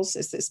vehicles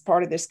as this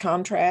part of this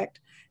contract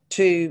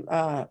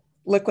to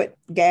liquid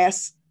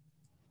gas.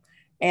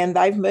 And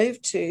they've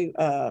moved to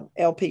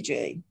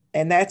LPG.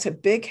 And that's a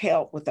big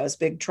help with those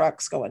big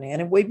trucks going in.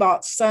 And we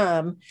bought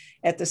some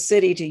at the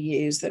city to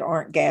use that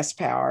aren't gas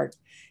powered.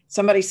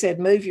 Somebody said,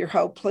 move your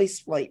whole police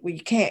fleet. Well,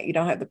 you can't. You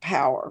don't have the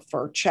power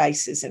for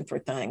chases and for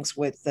things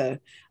with the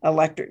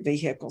electric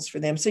vehicles for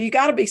them. So you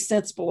got to be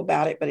sensible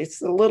about it, but it's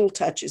the little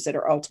touches that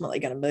are ultimately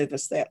going to move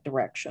us that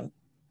direction.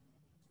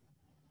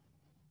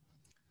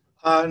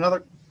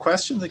 Another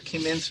question that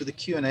came in through the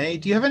Q&A.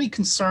 Do you have any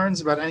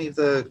concerns about any of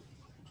the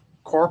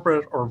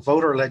corporate or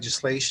voter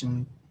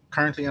legislation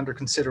currently under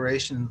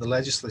consideration in the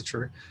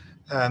legislature,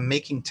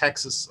 making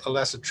Texas a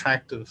less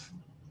attractive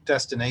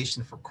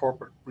destination for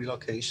corporate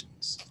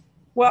relocations?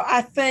 Well,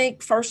 I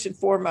think first and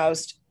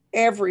foremost,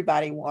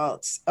 everybody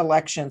wants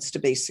elections to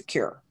be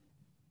secure.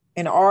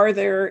 And are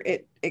there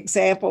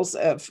examples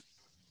of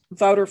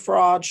voter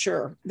fraud?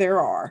 Sure, there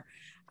are.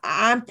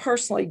 I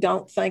personally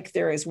don't think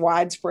they're as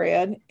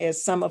widespread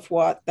as some of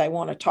what they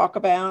want to talk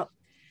about.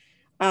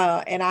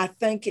 And I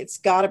think it's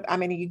got to, I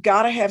mean, you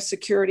got to have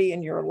security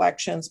in your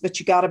elections, but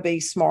you got to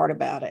be smart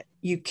about it.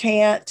 You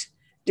can't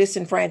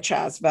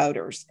disenfranchise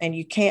voters and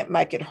you can't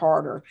make it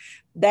harder.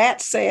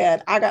 That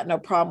said, I got no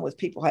problem with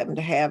people having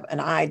to have an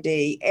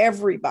ID.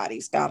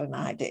 Everybody's got an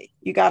ID.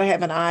 You got to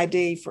have an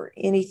ID for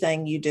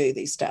anything you do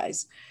these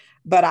days.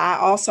 But I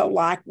also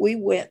we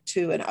went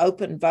to an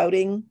open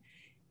voting.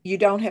 You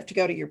don't have to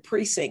go to your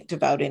precinct to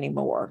vote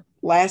anymore.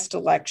 Last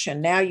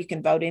election, now you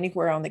can vote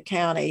anywhere on the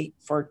county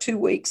for 2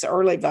 weeks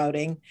early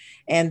voting,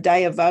 and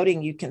day of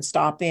voting, you can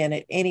stop in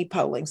at any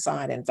polling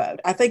site and vote.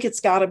 I think it's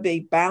got to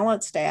be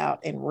balanced out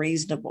and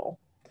reasonable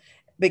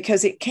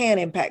because it can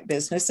impact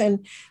business.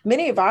 And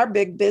many of our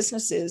big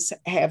businesses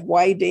have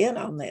weighed in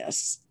on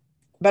this.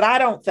 But I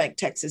don't think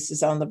Texas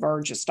is on the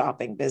verge of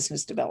stopping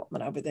business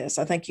development over this.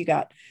 I think you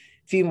got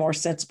a few more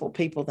sensible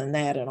people than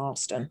that in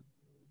Austin.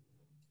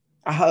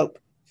 I hope.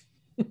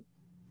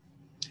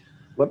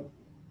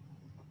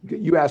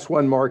 You ask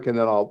one, Mark, and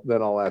then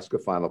I'll ask a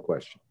final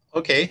question.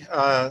 Okay.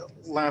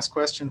 Last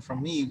question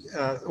from me.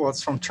 Well,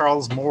 it's from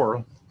Charles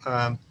Moore.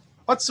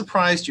 What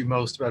surprised you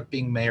most about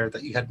being mayor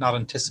that you had not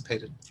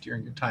anticipated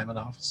during your time in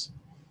office?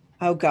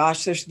 Oh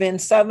gosh, there's been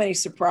so many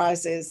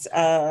surprises.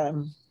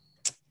 The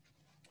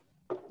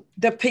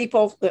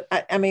people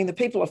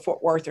of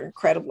Fort Worth are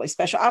incredibly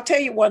special. I'll tell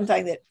you one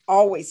thing that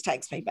always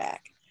takes me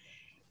back.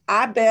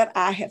 I bet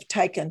I have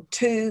taken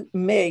 2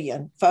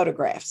 million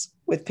photographs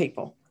with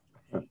people.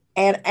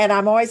 And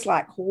I'm always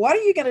like, what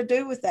are you going to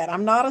do with that?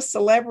 I'm not a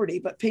celebrity,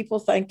 but people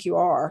think you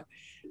are.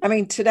 I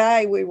mean,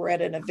 today we were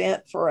at an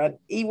event for an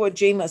Iwo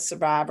Jima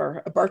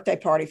survivor, a birthday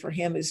party for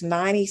him who's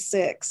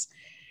 96.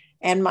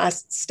 And my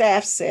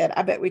staff said,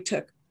 I bet we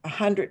took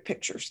 100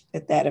 pictures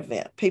at that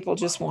event. People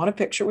just want a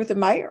picture with the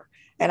mayor.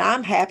 And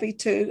I'm happy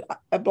to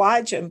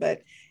oblige them,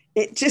 but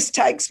it just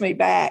takes me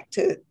back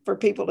for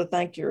people to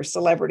think you're a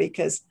celebrity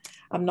because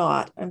I'm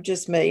not. I'm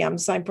just me. I'm the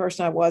same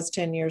person I was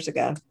 10 years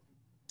ago.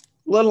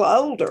 A little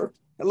older,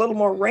 a little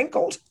more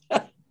wrinkled.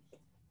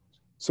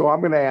 So I'm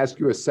going to ask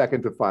you a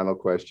second to final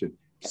question.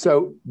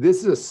 So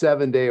this is a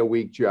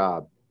 7-day-a-week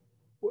job.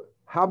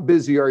 How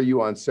busy are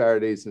you on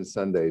Saturdays and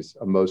Sundays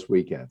on most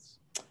weekends?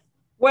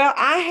 Well,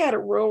 I had a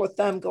rule of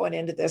thumb going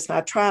into this, and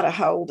I try to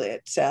hold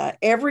it.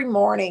 Every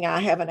morning, I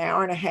have an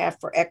hour and a half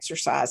for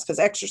exercise because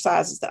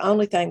exercise is the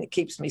only thing that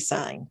keeps me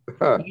sane.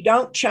 You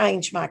don't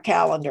change my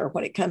calendar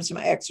when it comes to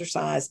my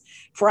exercise.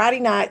 Friday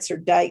nights are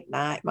date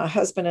night. My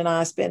husband and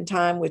I spend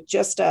time with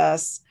just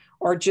us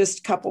or just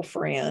a couple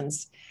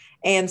friends.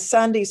 And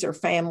Sundays are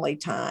family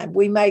time.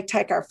 We may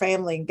take our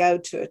family and go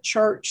to a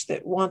church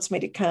that wants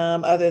me to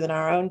come other than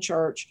our own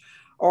church,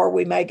 or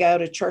we may go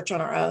to church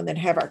on our own and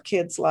have our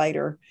kids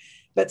later.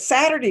 But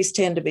Saturdays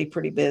tend to be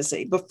pretty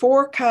busy.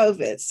 Before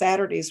COVID,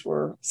 Saturdays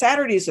are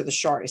the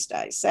shortest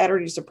days.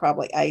 Saturdays are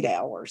probably 8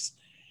 hours.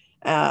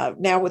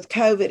 Now with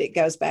COVID, it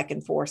goes back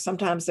and forth.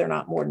 Sometimes they're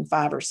not more than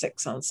 5 or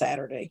 6 on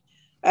Saturday.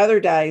 Other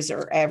days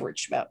are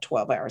average about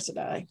 12 hours a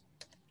day.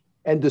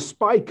 And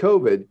despite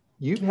COVID,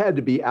 you've had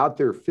to be out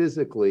there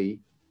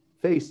physically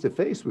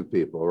face-to-face with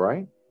people,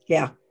 right?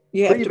 Yeah.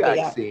 You have to be out.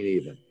 Pre-vaccine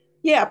even.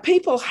 Yeah,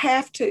 people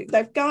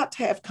they've got to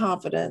have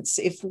confidence.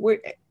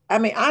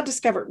 I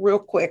discovered real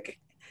quick,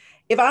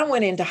 if I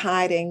went into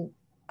hiding,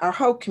 our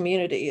whole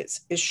community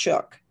is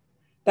shook.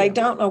 They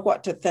don't know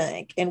what to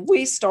think. And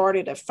we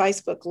started a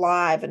Facebook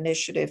Live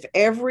initiative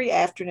every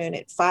afternoon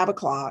at 5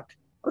 o'clock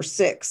or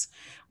 6.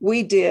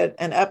 We did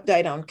an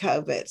update on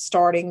COVID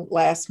starting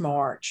last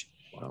March.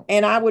 Wow.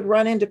 And I would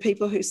run into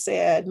people who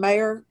said,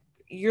 Mayor,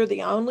 you're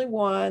the only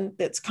one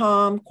that's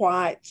calm,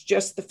 quiet,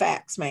 just the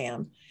facts,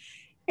 ma'am.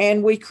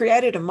 And we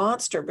created a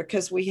monster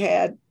because we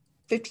had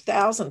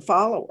 50,000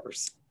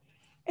 followers.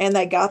 And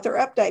they got their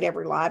update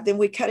every live. Then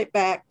we cut it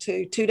back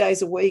to 2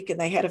 days a week and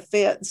they had a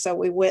fit. And so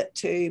we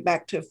went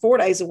back to 4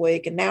 days a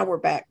week. And now we're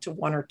back to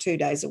 1 or 2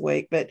 days a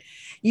week. But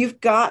you've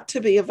got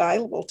to be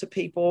available to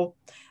people.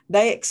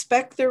 they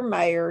expect their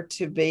mayor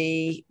to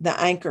be the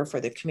anchor for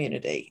the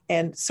community.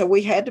 And so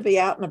we had to be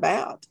out and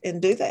about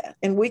and do that.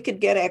 And we could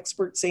get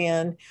experts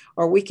in,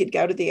 or we could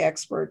go to the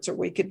experts, or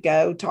we could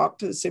go talk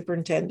to the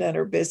superintendent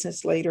or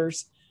business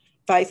leaders,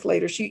 faith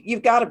leaders.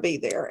 You've got to be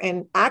there.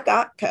 And I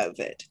got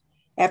COVID.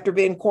 After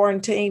being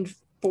quarantined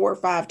 4 or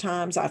 5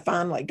 times, I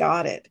finally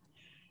got it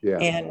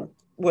and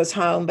was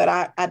home, but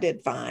I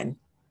did fine.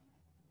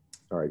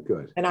 All right,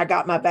 good. And I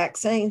got my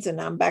vaccines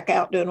and I'm back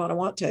out doing what I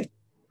want to.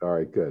 All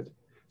right, good.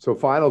 So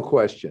final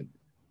question.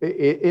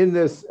 In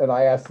this, and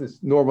I ask this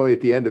normally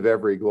at the end of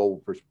every global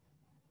perspective.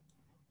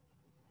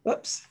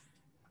 Whoops.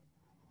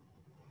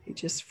 He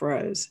just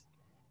froze.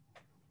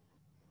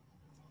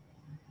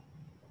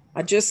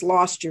 I just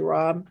lost you,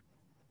 Rob.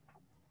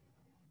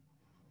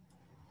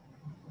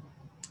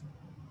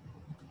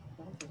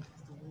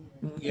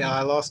 Yeah,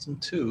 I lost him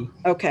too.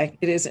 Okay,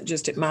 it isn't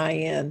just at my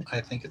end.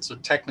 I think it's a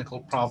technical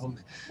problem.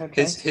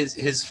 Okay.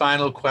 His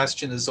final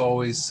question is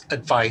always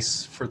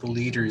advice for the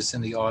leaders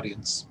in the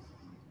audience.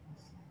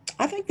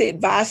 I think the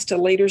advice to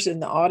leaders in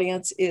the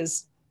audience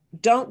is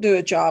don't do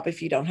a job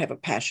if you don't have a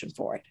passion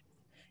for it.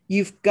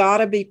 You've got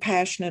to be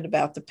passionate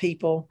about the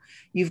people.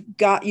 You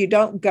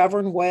don't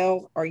govern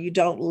well, or you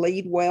don't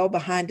lead well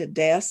behind a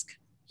desk.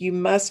 You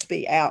must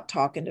be out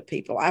talking to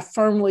people.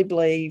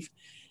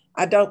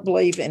 I don't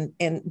believe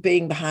in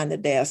being behind the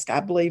desk. I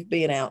believe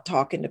being out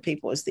talking to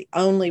people is the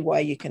only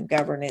way you can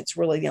govern. It's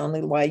really the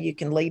only way you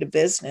can lead a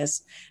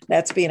business.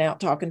 That's being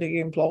out talking to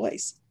your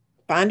employees.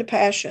 Find a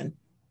passion.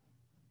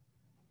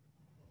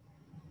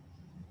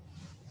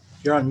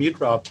 You're on mute,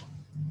 Rob.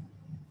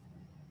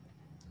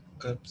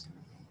 Oops.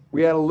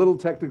 We had a little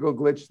technical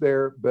glitch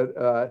there,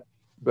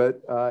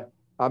 but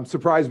I'm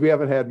surprised we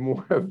haven't had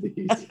more of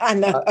these. I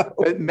know.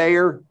 But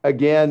Mayor,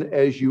 again,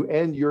 as you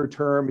end your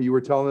term, you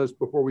were telling us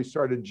before we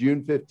started,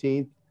 June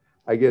 15th,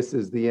 I guess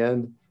is the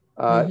end.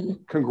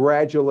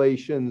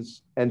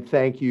 Congratulations and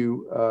thank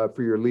you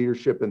for your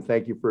leadership, and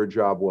thank you for a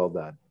job well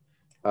done.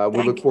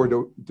 We look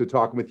forward to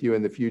talking with you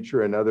in the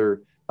future and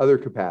other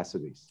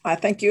capacities. I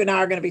think you and I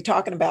are going to be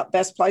talking about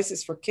best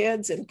places for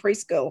kids in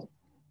preschool.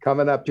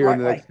 Coming up here in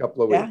the next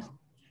couple of weeks. Yeah.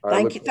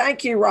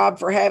 Thank you, Rob,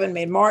 for having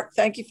me. Mark,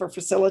 thank you for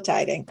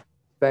facilitating.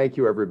 Thank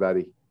you,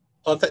 everybody.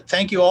 Well,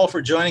 thank you all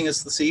for joining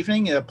us this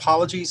evening.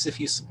 Apologies if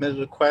you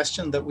submitted a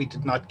question that we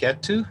did not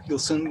get to. You'll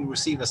soon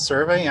receive a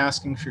survey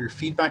asking for your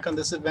feedback on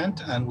this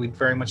event, and we'd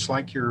very much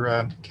like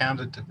your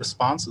candid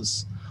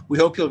responses. We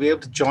hope you'll be able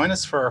to join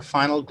us for our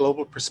final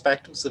Global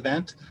Perspectives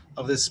event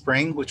of this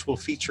spring, which will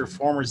feature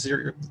former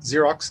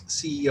Xerox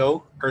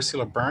CEO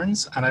Ursula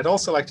Burns. And I'd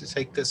also like to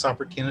take this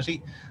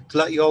opportunity to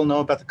let you all know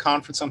about the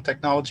Conference on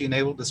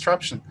Technology-Enabled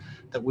Disruption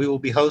that we will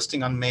be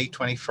hosting on May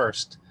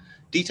 21st.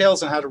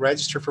 Details on how to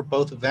register for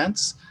both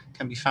events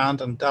can be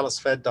found on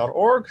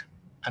dallasfed.org.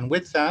 And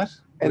with that,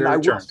 and I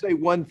will say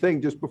one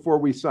thing just before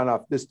we sign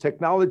off. This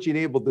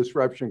Technology-Enabled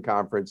Disruption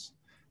Conference,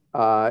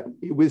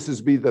 this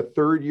will be the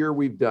 3rd year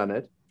we've done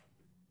it.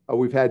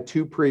 We've had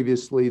 2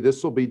 previously.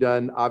 This will be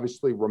done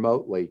obviously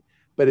remotely,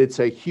 but it's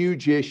a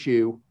huge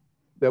issue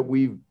that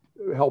we've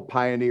helped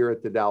pioneer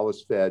at the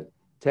Dallas Fed.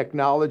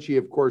 Technology,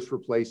 of course,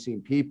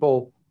 replacing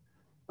people,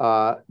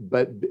 but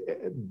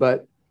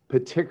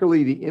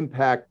particularly the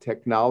impact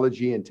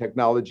technology and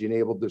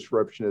technology-enabled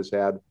disruption has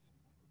had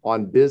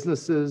on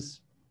businesses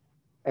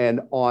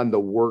and on the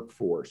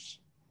workforce,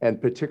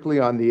 and particularly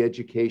on the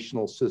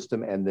educational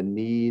system and the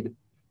need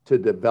to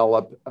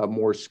develop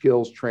more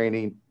skills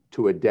training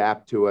to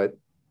adapt to it.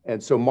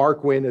 And so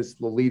Mark Wynn is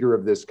the leader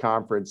of this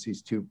conference.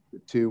 He's too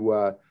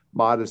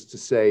modest to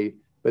say,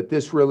 but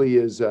this really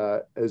is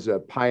a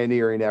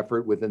pioneering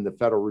effort within the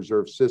Federal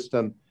Reserve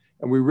System.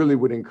 And we really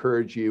would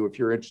encourage you, if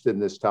you're interested in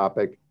this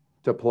topic,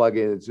 to plug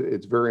in.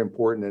 It's very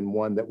important, and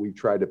one that we've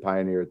tried to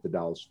pioneer at the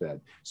Dallas Fed.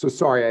 So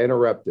sorry, I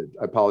interrupted.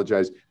 I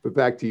apologize. But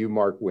back to you,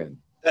 Mark Wynn.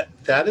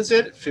 That is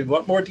it. If you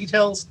want more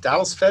details,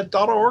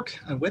 dallasfed.org.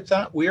 And with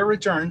that, we are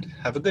adjourned.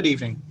 Have a good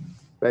evening.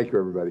 Thank you,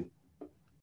 everybody.